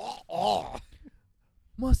went, oh.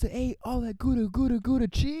 Must have ate all that Gouda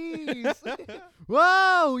cheese.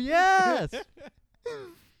 Whoa, yes!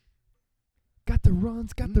 Got the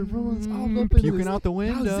runs all up in puking this out the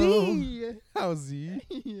window. How's-y? How's he?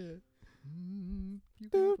 Yeah.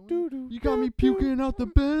 You got me puking out the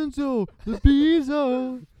benzo, the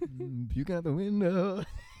bezo. Puking out the window.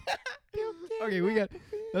 Okay,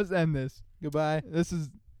 let's end this. Goodbye. This has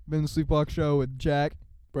been the Sleepwalk Show with Jack.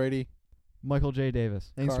 Brady. Michael J.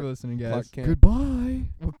 Davis. Thanks Clark- for listening, guys. Clark Kent. Goodbye.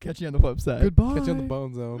 We'll catch you on the website. Goodbye. Catch you on the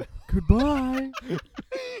Bone Zone. Goodbye.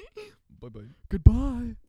 Bye-bye. Goodbye.